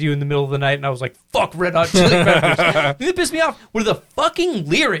texted you in the middle of the night and I was like, "Fuck Red Hot Chili Peppers," the thing that pissed me off were the fucking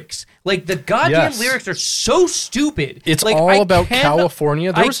lyrics. Like the goddamn lyrics are so stupid. It's like, all about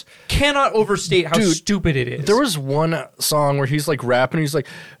California. I cannot overstate how stupid it is. There was one song where he's like rapping. He's like,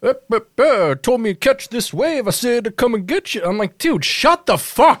 "Told me to catch this wave. I said to come and get you." I'm like, dude, shut the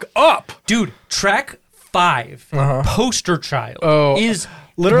fuck up, dude. Track 5, Poster Child, is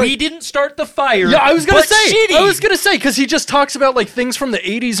literally... We didn't start the fire. Yeah, I was gonna say. Shitty. I was gonna say because he just talks about like things from the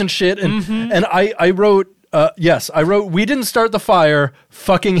 '80s and shit, and I wrote. I wrote, we didn't start the fire,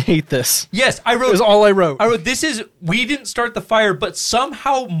 fucking hate this. Yes, I wrote... It was all I wrote. This is, we didn't start the fire, but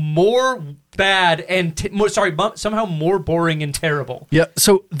somehow more bad and... somehow more boring and terrible. Yeah,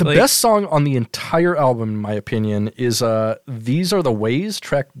 so the best song on the entire album, in my opinion, is These Are the Ways,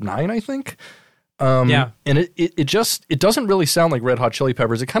 track 9, I think. And it doesn't really sound like Red Hot Chili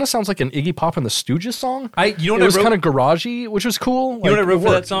Peppers. It kind of sounds like an Iggy Pop and the Stooges song. It was kind of garagey, which was cool. You know what I wrote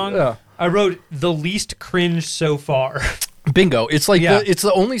for that song? Yeah. I wrote the least cringe so far. Bingo. It's like it's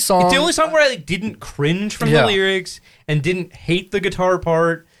the only song. It's the only song where I didn't cringe from the lyrics and didn't hate the guitar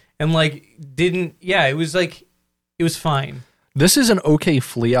part and it was like it was fine. This is an okay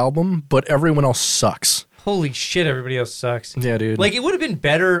Flea album, but everyone else sucks. Holy shit, everybody else sucks. Yeah, dude. Like, it would have been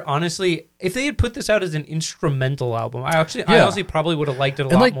better, honestly, if they had put this out as an instrumental album. I honestly probably would have liked it a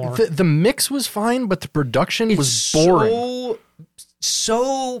lot more. The mix was fine, but the production was boring.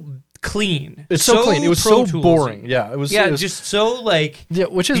 So clean. It's so clean. It was so boring. Yeah, it was. Yeah, just so like. Yeah,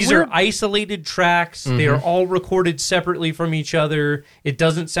 which is these weird. are isolated tracks. They are all recorded separately from each other. It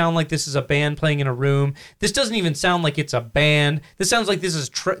doesn't sound like this is a band playing in a room. This doesn't even sound like it's a band. This sounds like this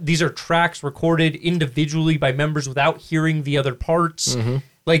is these are tracks recorded individually by members without hearing the other parts.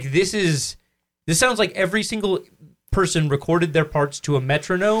 Like this sounds like every single person recorded their parts to a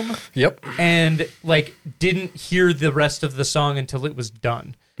metronome. Yep. And like didn't hear the rest of the song until it was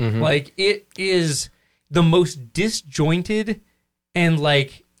done. Like it is the most disjointed and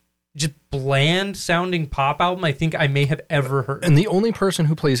like just bland sounding pop album I think I may have ever heard. And the only person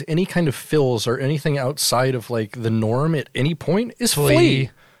who plays any kind of fills or anything outside of like the norm at any point is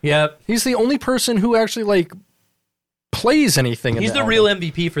Flea. Yep. He's the only person who actually like plays anything. He's the real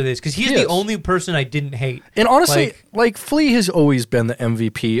MVP for this because he's the only person I didn't hate. And honestly, like Flea has always been the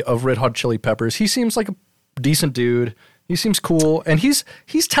MVP of Red Hot Chili Peppers. He seems like a decent dude. He seems cool, and he's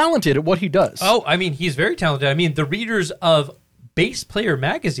talented at what he does. Oh, I mean, he's very talented. I mean, the readers of Bass Player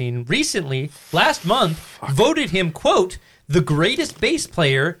magazine recently, last month, voted him, quote, the greatest bass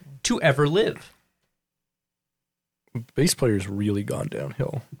player to ever live. Bass player's really gone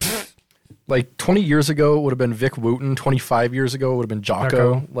downhill. Like 20 years ago, it would have been Vic Wooten. 25 years ago, it would have been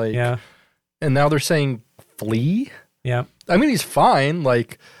Jocko. And now they're saying Flea? Yeah. I mean, he's fine.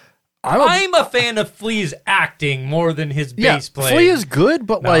 Like... I'm a fan of Flea's acting more than his bass playing. Flea is good,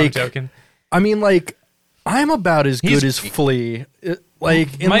 but I'm joking. I mean, like, I'm about as good as Flea.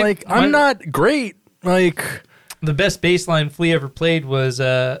 I'm not great. Like, the best bass line Flea ever played was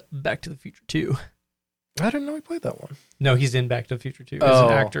Back to the Future 2. I didn't know he played that one. No, he's in Back to the Future 2 as an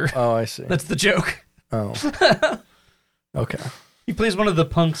actor. Oh, I see. That's the joke. Oh. Okay. He plays one of the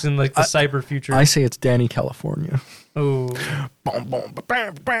punks in like the cyber future. I say it's Danny California. Oh. No,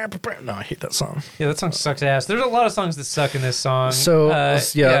 I hate that song. Yeah, that song sucks ass. There's a lot of songs that suck in this song. So,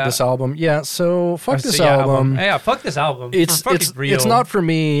 this album. Yeah, so fuck this Yeah, album. Yeah, fuck this album. It's real. It's not for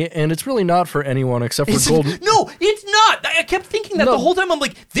me, and it's really not for anyone except for Golden. No, it's not. I kept thinking that the whole time. I'm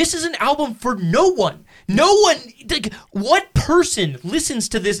like, this is an album for no one. No one. Like, what person listens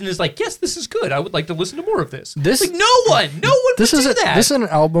to this and is like, yes, this is good. I would like to listen to more of this. Like, no one. No one would do that. This is an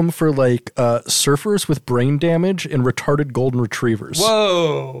album for like surfers with brain damage and retarded golden retrievers.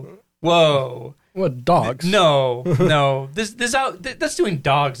 Whoa. What, dogs? No. That's doing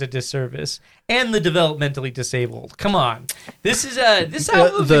dogs a disservice and the developmentally disabled. Come on, this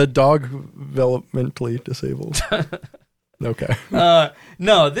album. The dog developmentally disabled. Okay.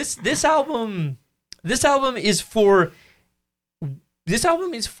 No, this album is for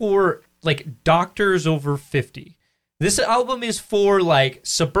like doctors over 50. This album is for like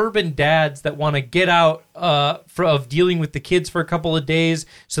suburban dads that want to get out of dealing with the kids for a couple of days,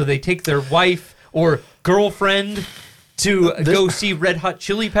 so they take their wife or girlfriend to go see Red Hot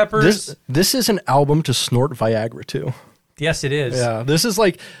Chili Peppers. This is an album to snort Viagra to. Yes, it is. Yeah, this is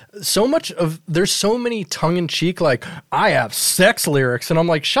like there's so many tongue-in-cheek, like, I have sex lyrics, and I'm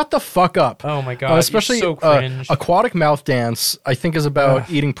like, shut the fuck up. Oh my God, especially so cringe. Aquatic Mouth Dance, I think, is about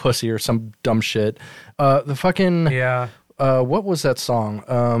eating pussy or some dumb shit. The fucking... Yeah. What was that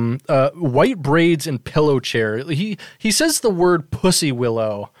song? White Braids and Pillow Chair. He says the word pussy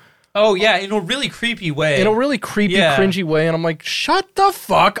willow. Oh, yeah, in a really creepy way. Cringy way. And I'm like, shut the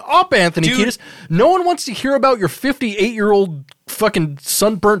fuck up, Anthony Kiedis. No one wants to hear about your 58-year-old fucking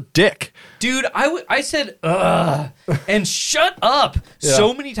sunburnt dick. Dude, I said, ugh, and shut up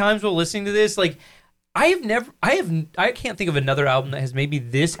so many times while listening to this. Like, I can't think of another album that has made me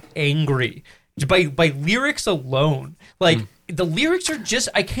this angry by lyrics alone. Like, the lyrics are just,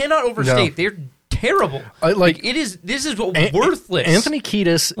 I cannot overstate. They're terrible. This is worthless. Anthony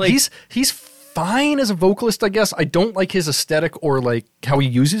Kiedis, like, he's fine as a vocalist, I guess. I don't like his aesthetic or like how he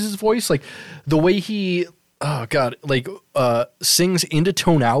uses his voice. Like the way he sings into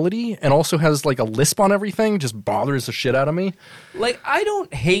tonality and also has like a lisp on everything just bothers the shit out of me. Like, I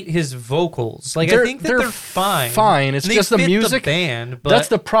don't hate his vocals. Like, I think that they're fine. Fine. It's just the music. The band, but that's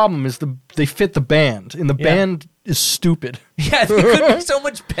the problem, is they fit the band. And the band is stupid. Yeah, they could be so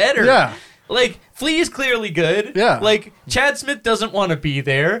much better. Yeah. Like, Flea is clearly good. Yeah. Like, Chad Smith doesn't want to be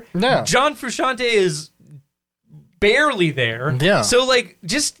there. Yeah. John Frusciante is barely there. Yeah. So, like,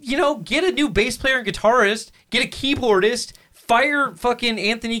 just, get a new bass player and guitarist, get a keyboardist, fire fucking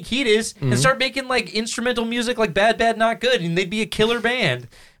Anthony Kiedis, and start making, like, instrumental music like Bad Bad Not Good, and they'd be a killer band.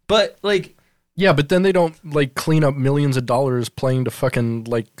 But, like... Yeah, but then they don't, like, clean up millions of dollars playing to fucking,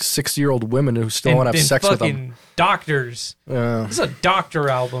 like, 60-year-old women who still want to have sex with them. Doctors. Yeah. This is a doctor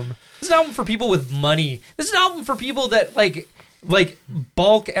album. This is an album for people with money. This is an album for people that, like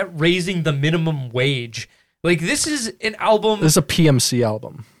balk at raising the minimum wage. Like, this is an album... This is a PMC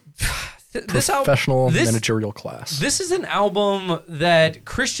album. Professional managerial class. This is an album that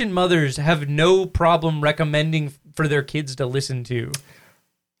Christian mothers have no problem recommending for their kids to listen to.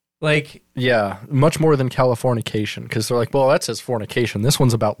 Like... Yeah, much more than Californication, because they're like, well, that says fornication. This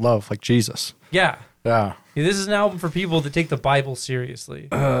one's about love, like Jesus. Yeah. Yeah. This is an album for people that take the Bible seriously.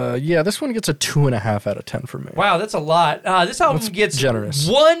 Yeah, this one gets a 2.5 out of 10 for me. Wow, that's a lot. This album gets generous.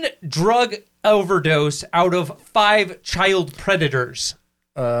 1 drug overdose out of 5 child predators.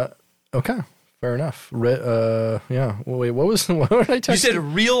 Okay, fair enough. Yeah. Wait, what did I text you? You said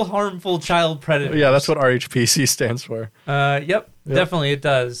real harmful child predators. Yeah, that's what RHPC stands for. Yep, definitely it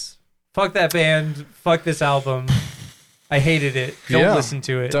does. Fuck that band. Fuck this album. I hated it. Don't listen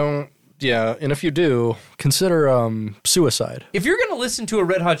to it. Yeah, and if you do, consider suicide. If you're going to listen to a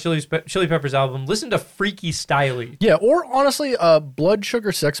Red Hot Chili Peppers album, listen to Freaky Styley. Yeah, or honestly, Blood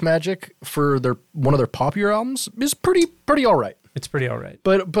Sugar Sex Magic for one of their popular albums is pretty all right. It's pretty all right.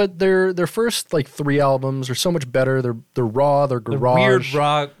 But their first like 3 albums are so much better. They're raw, they're garage.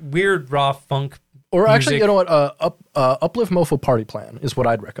 Weird raw funk. Or music. Actually, you know what? Uplift Mofo Party Plan is what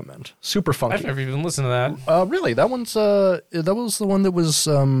I'd recommend. Super funky. I've never even listened to that. Really? That was the one that was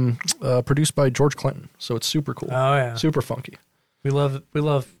produced by George Clinton. So it's super cool. Oh yeah, super funky. We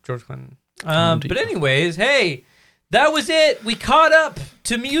love George Clinton. But anyways, hey, that was it. We caught up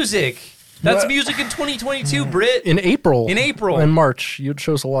to music. That's music in 2022, Britt. In April. And March. You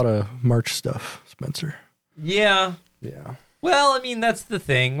chose a lot of March stuff, Spencer. Yeah. Yeah. Well, I mean, that's the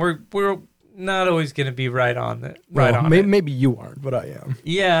thing. We're not always going to be right on it. Maybe you aren't, but I am.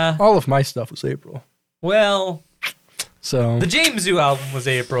 Yeah. All of my stuff was April. Well, So The James Zoo album was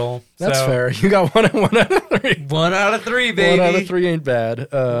April. that's so fair. You got one out of 3. 1 out of 3, baby. 1 out of 3 ain't bad.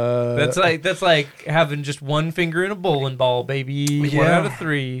 That's like having just one finger in a bowling ball, baby. 1 out of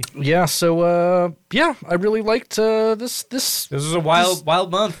 3. Yeah. So I really liked this. This was a wild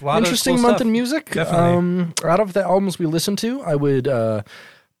month. A lot Interesting of cool month stuff. in music. Definitely. Out of the albums we listened to, I would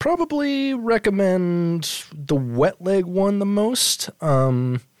probably recommend the Wet Leg one the most.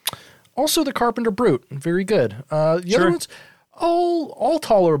 Also, the Carpenter Brute, very good. The other ones, all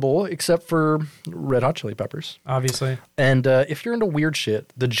tolerable except for Red Hot Chili Peppers, Obviously. And if you're into weird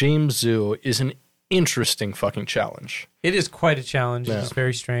shit, the James Zoo is an interesting fucking challenge. It is quite a challenge. Yeah. It's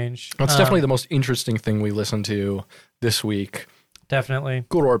very strange. That's definitely the most interesting thing we listened to this week, Definitely.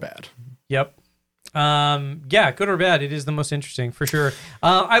 good or bad. Yep. Yeah, good or bad, it is the most interesting for sure.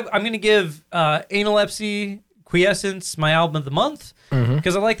 I'm going to give Analepsy Quiescence my album of the month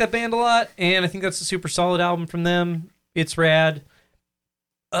because I like that band a lot, and I think that's a super solid album from them. It's rad,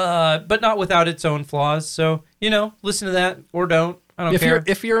 but not without its own flaws. So listen to that or don't. I don't care.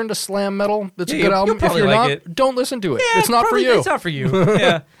 If you're into slam metal, that's a Yeah, good you'll album. If probably you're like not, it. don't listen to it. Yeah, it's not probably- for you. It's not for you.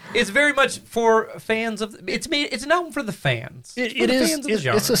 Yeah, it's very much for fans of. It's an album for the fans. It For the is. fans of the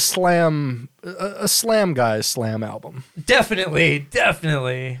genre. It's a slam guy's slam album.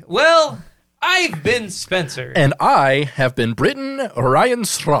 Definitely. Well, I've been Spencer. And I have been Britton Ryan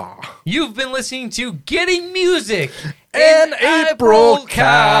Straw. You've been listening to Getting Music And and April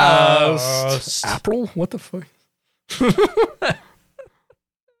Cast. April? What the fuck?